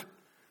deserve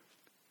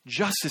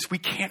justice. We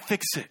can't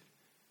fix it.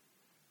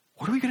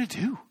 What are we going to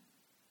do?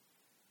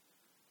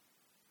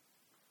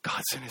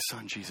 God sent his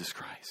son, Jesus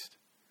Christ.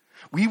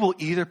 We will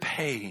either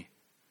pay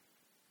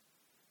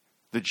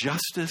the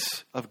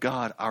justice of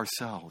God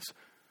ourselves,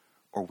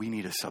 or we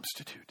need a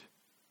substitute.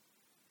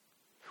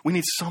 We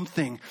need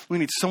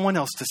someone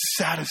else to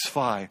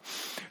satisfy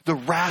the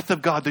wrath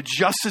of God, the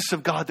justice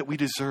of God that we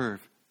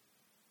deserve.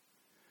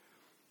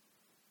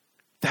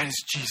 That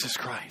is Jesus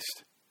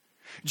Christ.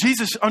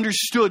 Jesus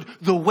understood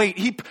the weight.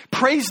 He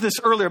praised this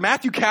earlier.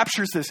 Matthew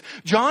captures this.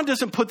 John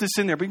doesn't put this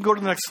in there, but you can go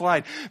to the next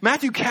slide.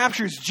 Matthew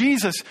captures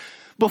Jesus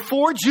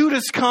before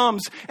Judas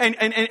comes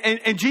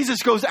and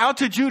Jesus goes out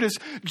to Judas.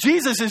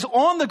 Jesus is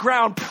on the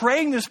ground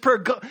praying this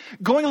prayer.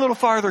 Going a little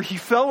farther, he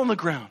fell on the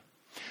ground,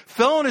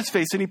 fell on his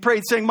face, and he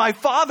prayed saying, "My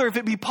Father, if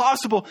it be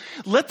possible,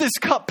 let this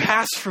cup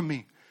pass from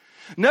me.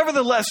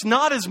 Nevertheless,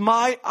 not as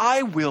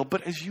I will,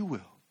 but as you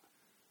will."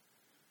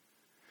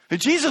 And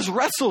Jesus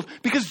wrestled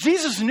because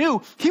Jesus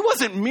knew he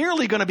wasn't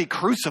merely going to be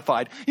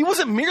crucified. He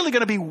wasn't merely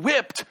going to be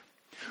whipped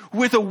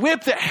with a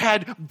whip that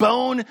had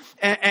bone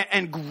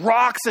and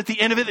rocks at the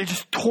end of it that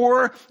just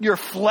tore your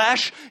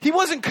flesh. He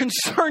wasn't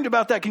concerned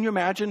about that. Can you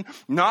imagine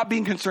not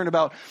being concerned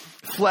about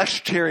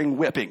flesh-tearing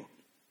whipping?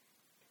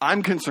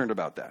 I'm concerned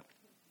about that.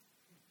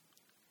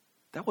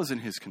 That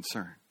wasn't his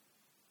concern.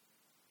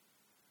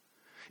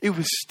 It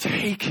was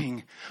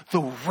taking the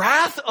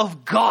wrath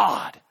of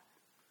God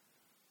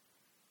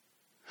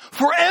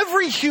for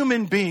every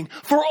human being,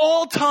 for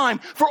all time,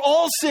 for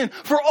all sin,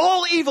 for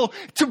all evil,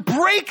 to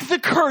break the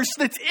curse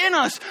that's in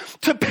us,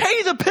 to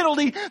pay the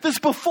penalty that's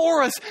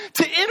before us,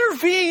 to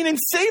intervene and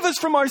save us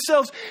from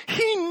ourselves.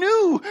 He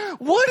knew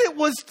what it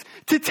was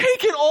to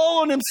take it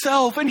all on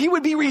himself, and he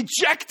would be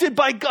rejected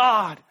by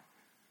God.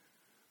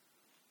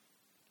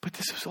 But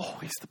this was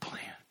always the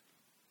plan.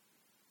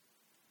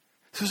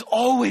 This was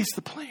always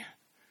the plan.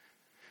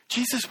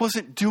 Jesus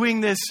wasn't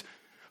doing this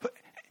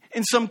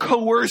in some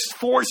coerced,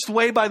 forced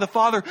way by the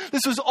Father.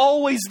 This was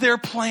always their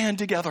plan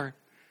together.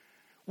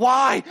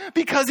 Why?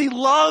 Because he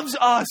loves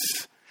us.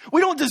 We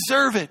don't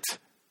deserve it.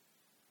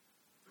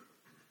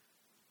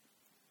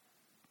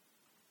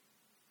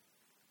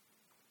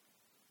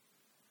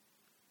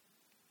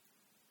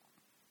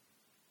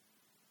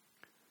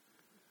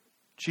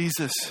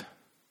 Jesus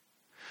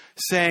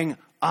saying,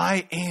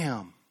 "I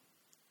am,"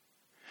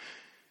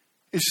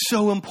 is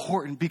so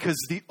important because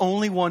the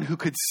only one who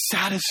could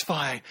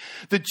satisfy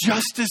the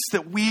justice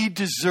that we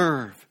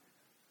deserve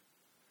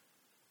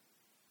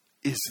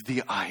is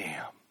the I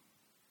am.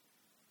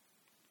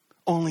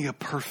 Only a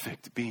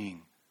perfect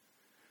being,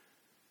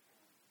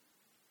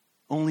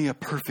 only a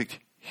perfect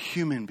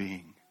human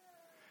being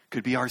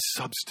could be our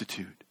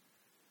substitute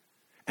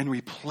and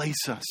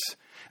replace us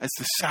as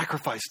the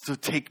sacrifice to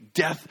take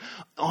death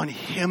on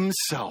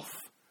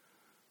himself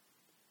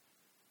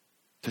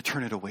to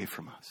turn it away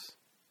from us.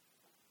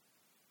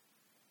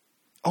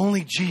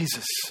 Only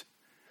Jesus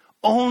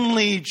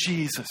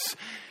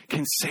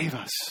can save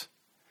us.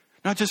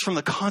 Not just from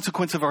the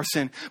consequence of our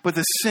sin, but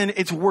the sin,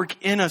 its work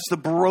in us, the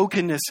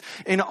brokenness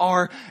in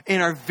our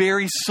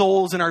very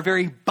souls, in our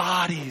very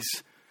bodies,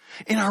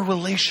 in our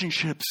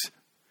relationships.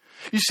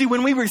 You see,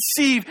 when we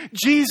receive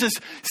Jesus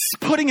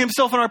putting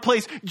himself in our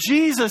place,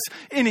 Jesus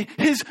in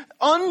his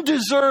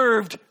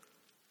undeserved,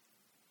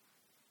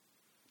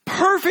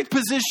 perfect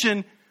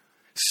position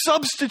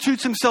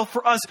substitutes himself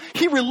for us.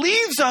 He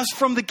relieves us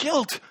from the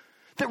guilt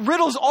that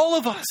riddles all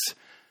of us.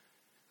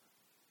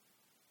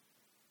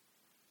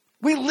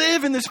 We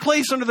live in this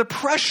place under the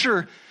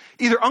pressure,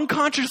 either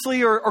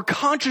unconsciously or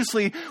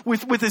consciously,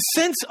 with a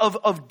sense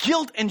of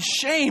guilt and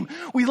shame.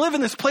 We live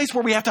in this place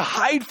where we have to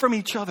hide from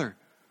each other.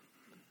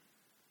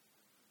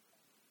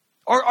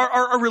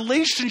 Our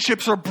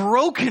relationships are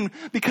broken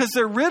because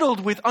they're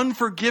riddled with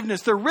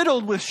unforgiveness. They're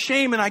riddled with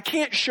shame, and I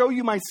can't show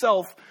you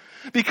myself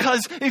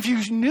because if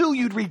you knew,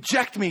 you'd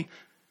reject me.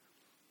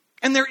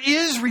 And there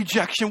is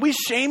rejection. We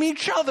shame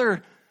each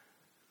other.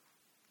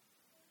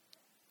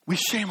 We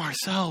shame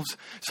ourselves.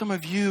 Some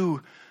of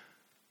you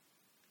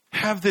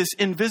have this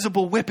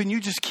invisible whip and you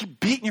just keep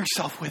beating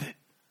yourself with it.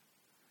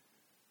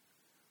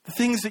 The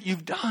things that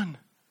you've done.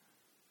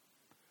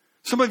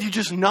 Some of you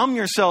just numb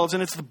yourselves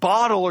and it's the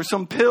bottle or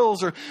some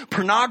pills or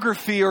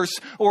pornography or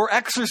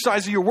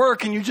exercise of your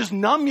work, and you just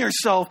numb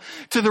yourself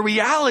to the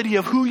reality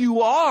of who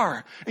you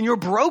are and your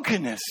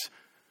brokenness.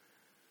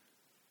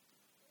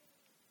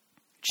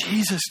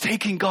 Jesus,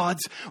 taking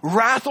God's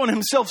wrath on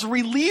himself,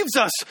 relieves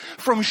us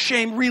from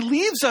shame,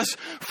 relieves us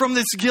from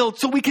this guilt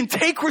so we can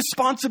take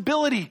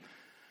responsibility.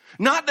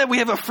 Not that we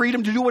have a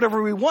freedom to do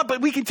whatever we want,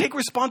 but we can take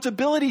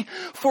responsibility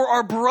for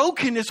our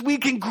brokenness. We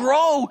can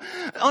grow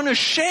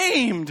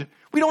unashamed.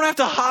 We don't have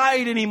to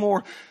hide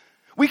anymore.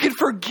 We can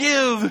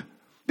forgive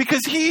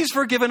because he's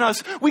forgiven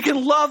us. We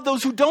can love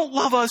those who don't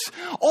love us.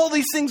 All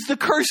these things, the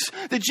curse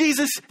that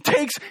Jesus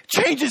takes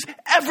changes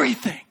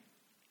everything.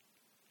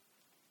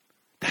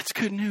 That's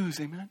good news,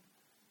 amen?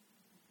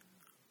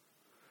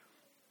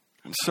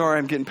 I'm sorry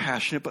I'm getting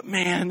passionate, but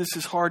man, this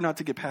is hard not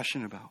to get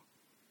passionate about.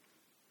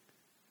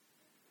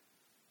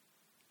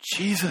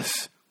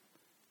 Jesus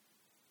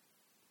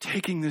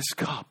taking this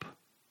cup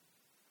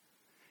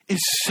is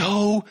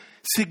so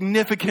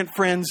significant,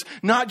 friends,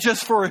 not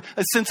just for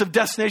a sense of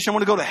destination, I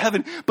want to go to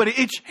heaven, but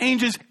it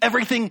changes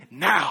everything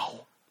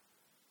now.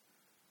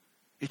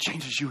 It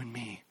changes you and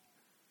me.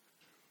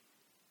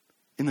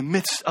 In the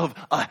midst of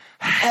a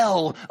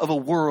hell of a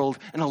world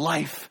and a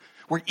life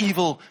where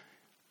evil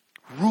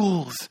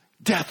rules,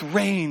 death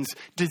reigns,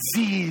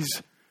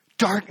 disease,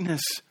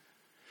 darkness,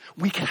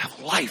 we can have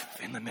life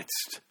in the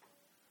midst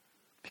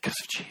because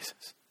of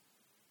Jesus.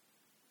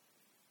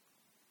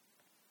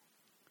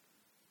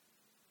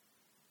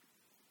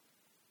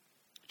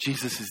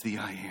 Jesus is the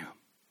I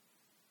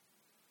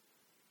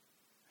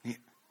am.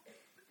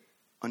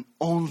 And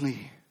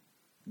only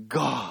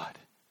God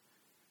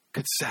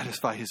could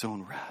satisfy his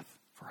own wrath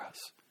for us,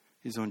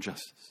 his own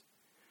justice.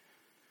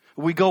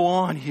 We go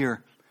on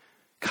here.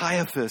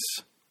 Caiaphas,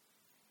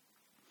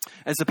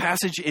 as the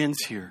passage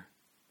ends here,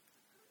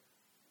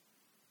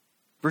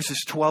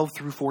 verses 12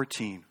 through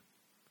 14.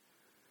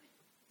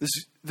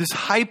 This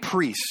high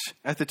priest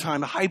at the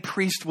time, the high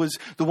priest was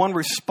the one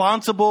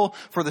responsible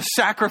for the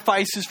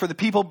sacrifices for the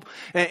people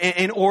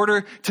in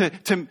order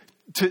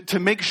to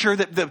make sure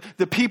that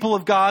the people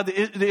of God,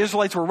 the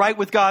Israelites, were right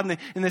with God,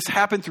 and this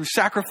happened through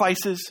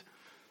sacrifices.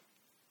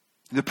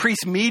 The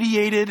priest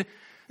mediated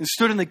and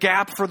stood in the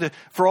gap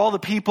for all the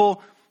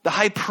people. The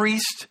high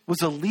priest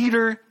was a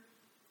leader,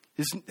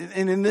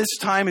 and in this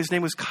time his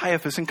name was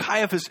Caiaphas. And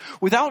Caiaphas,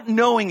 without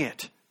knowing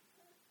it,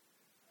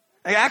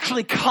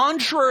 actually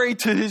contrary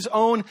to his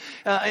own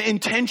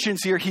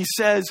intentions here, he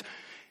says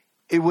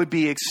it would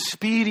be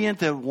expedient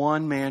that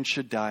one man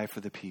should die for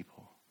the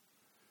people.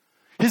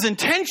 His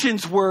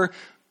intentions were,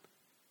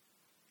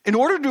 in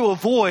order to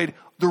avoid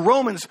the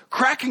Romans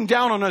cracking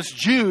down on us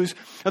Jews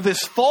of this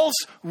false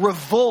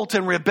revolt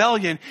and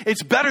rebellion,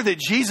 it's better that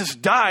Jesus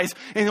dies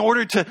in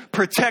order to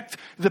protect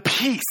the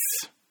peace.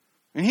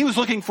 And he was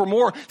looking for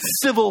more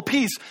civil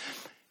peace.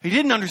 He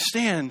didn't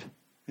understand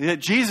that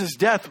Jesus'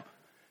 death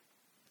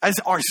as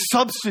our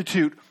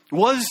substitute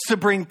was to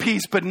bring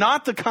peace, but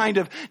not the kind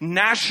of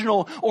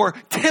national or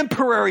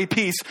temporary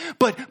peace,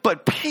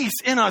 but peace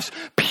in us,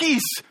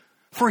 peace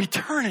for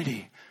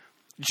eternity.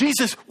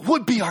 Jesus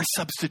would be our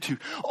substitute.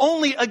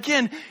 Only,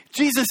 again,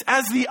 Jesus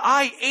as the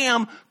I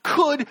am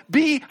could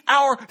be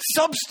our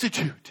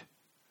substitute.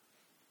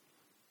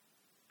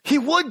 He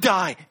would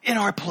die in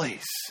our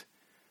place.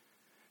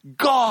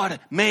 God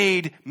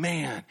made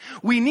man.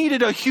 We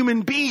needed a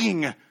human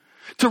being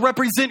to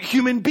represent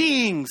human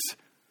beings,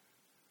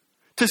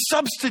 to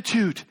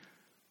substitute.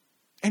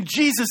 And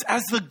Jesus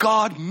as the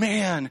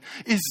God-man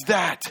is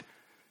that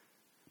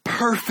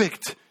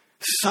perfect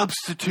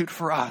substitute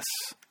for us.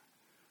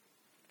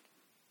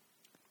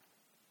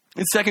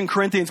 In 2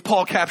 Corinthians,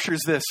 Paul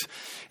captures this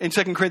in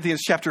 2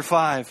 Corinthians chapter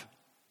 5.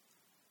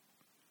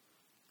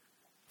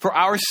 For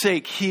our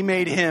sake, he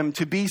made him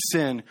to be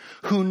sin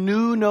who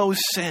knew no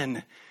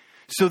sin,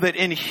 so that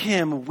in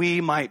him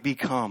we might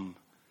become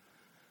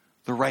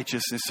the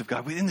righteousness of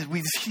God.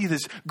 We see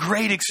this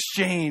great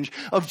exchange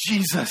of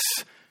Jesus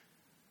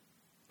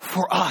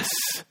for us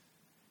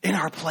in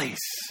our place.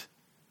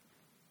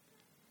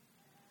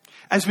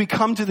 As we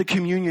come to the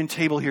communion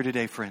table here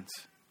today, friends,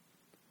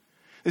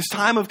 this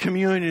time of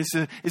communion is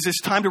this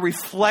time to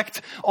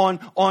reflect on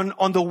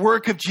the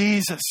work of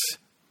Jesus.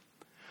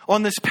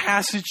 On this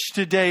passage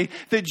today,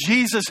 that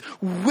Jesus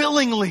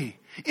willingly,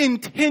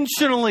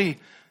 intentionally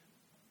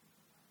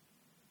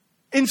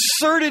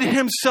inserted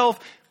himself,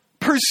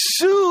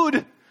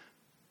 pursued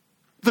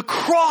the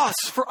cross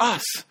for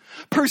us,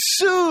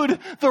 pursued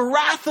the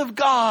wrath of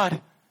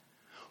God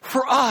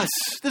for us.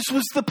 This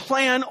was the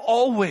plan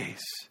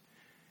always.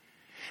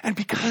 And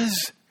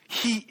because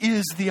he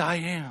is the I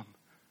am,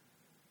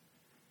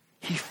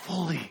 he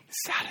fully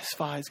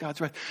satisfies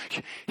God's wrath.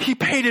 He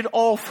paid it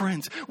all,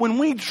 friends. When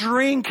we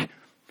drink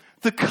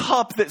the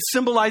cup that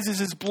symbolizes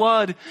his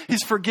blood,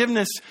 his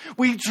forgiveness,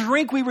 we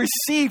drink, we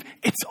receive,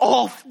 it's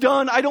all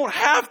done. I don't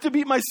have to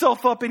beat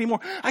myself up anymore.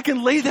 I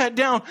can lay that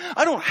down.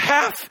 I don't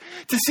have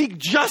to seek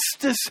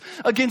justice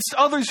against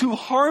others who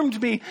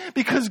harmed me,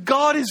 because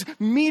God is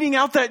meting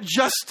out that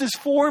justice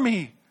for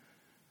me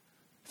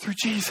through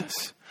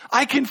Jesus.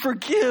 I can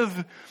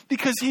forgive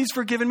because he's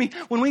forgiven me.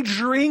 When we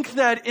drink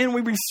that in,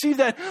 we receive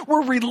that,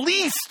 we're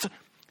released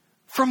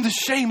from the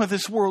shame of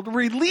this world,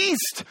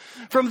 released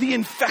from the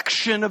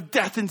infection of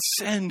death and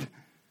sin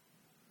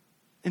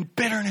and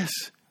bitterness,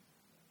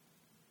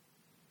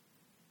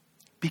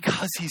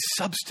 because he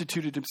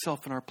substituted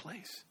himself in our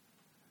place.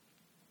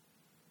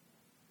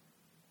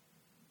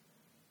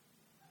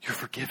 You're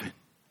forgiven.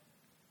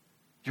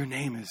 Your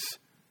name is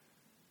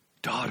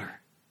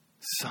daughter,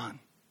 son,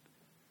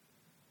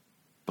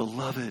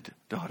 beloved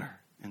daughter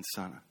and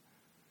son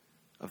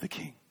of the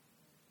King.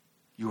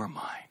 You are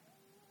mine.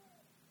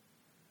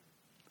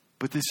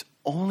 But this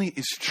only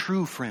is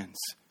true, friends,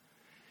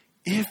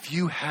 if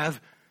you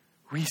have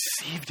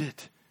received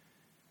it.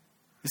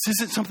 This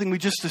isn't something we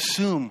just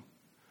assume.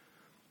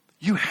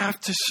 You have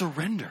to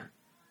surrender.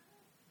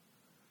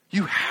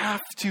 You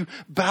have to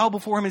bow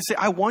before him and say,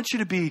 I want you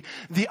to be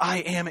the I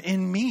am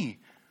in me.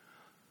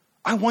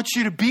 I want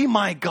you to be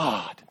my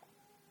God.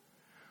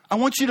 I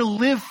want you to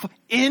live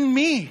in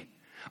me.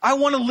 I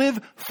want to live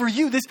for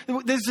you.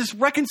 There's this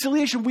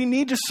reconciliation. We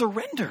need to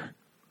surrender.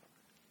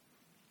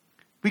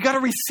 We got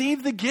to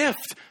receive the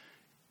gift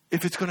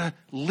if it's going to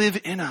live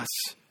in us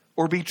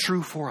or be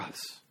true for us.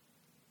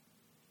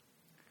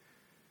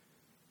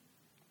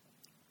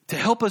 To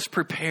help us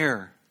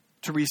prepare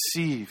to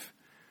receive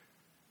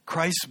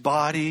Christ's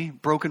body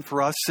broken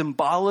for us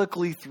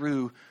symbolically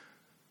through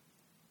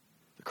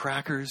the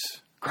crackers,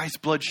 Christ's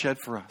blood shed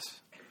for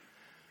us,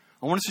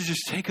 I want us to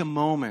just take a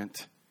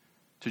moment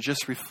to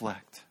just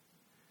reflect.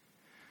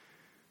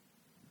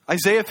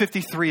 Isaiah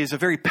 53 is a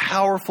very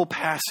powerful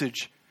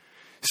passage.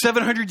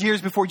 700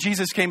 years before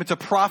Jesus came, it's a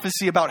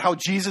prophecy about how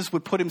Jesus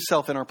would put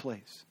himself in our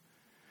place.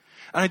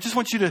 And I just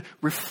want you to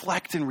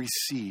reflect and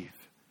receive.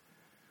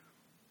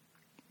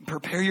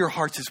 Prepare your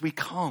hearts as we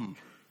come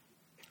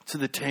to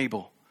the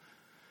table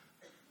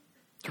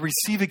to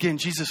receive again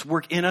Jesus'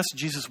 work in us,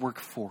 Jesus' work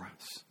for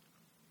us.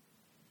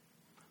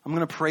 I'm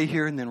going to pray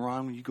here, and then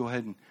Ron, will you go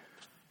ahead and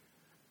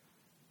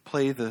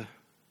play the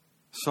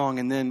song,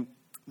 and then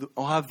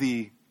I'll have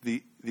the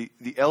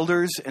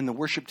elders and the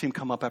worship team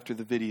come up after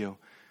the video.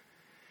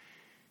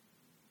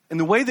 And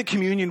the way that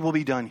communion will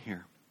be done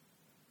here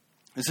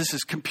is this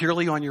is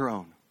purely on your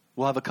own.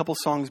 We'll have a couple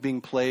songs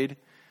being played,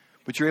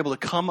 but you're able to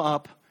come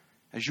up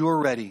as you are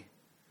ready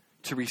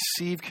to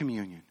receive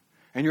communion.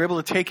 And you're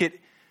able to take it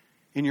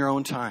in your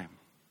own time.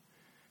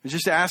 And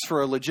just to ask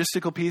for a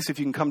logistical piece, if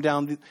you can come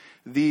down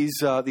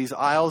these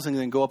aisles and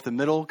then go up the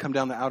middle, come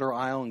down the outer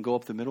aisle and go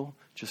up the middle,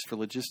 just for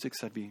logistics,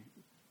 that'd be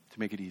to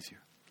make it easier.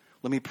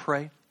 Let me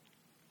pray.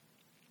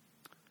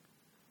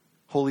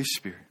 Holy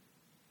Spirit,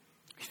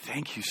 we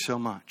thank you so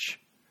much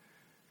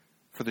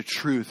for the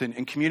truth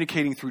and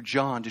communicating through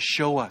John to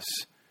show us,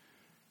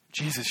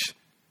 Jesus,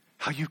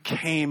 how you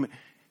came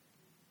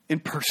in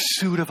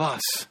pursuit of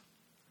us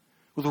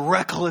with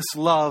reckless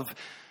love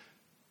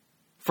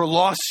for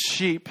lost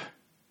sheep.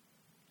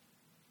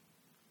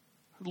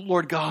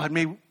 Lord God,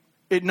 may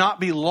it not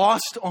be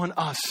lost on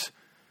us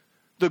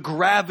the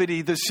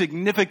gravity, the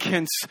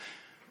significance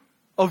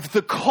of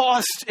the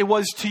cost it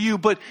was to you,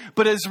 but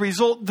as a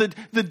result,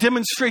 the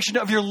demonstration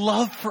of your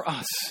love for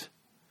us.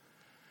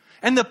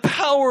 And the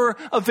power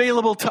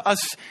available to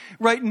us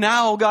right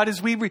now, God,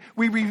 as we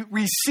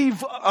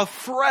receive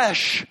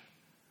afresh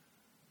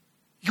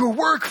your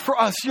work for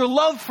us, your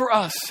love for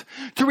us,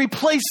 to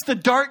replace the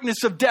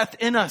darkness of death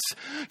in us,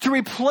 to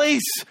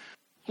replace,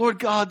 Lord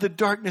God, the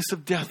darkness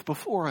of death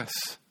before us.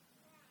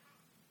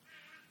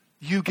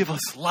 You give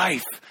us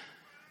life,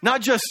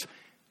 not just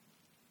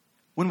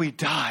when we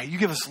die. You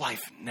give us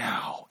life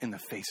now in the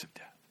face of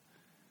death.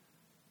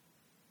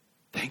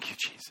 Thank you,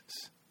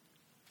 Jesus.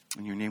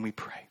 In your name we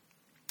pray.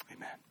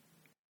 Amen.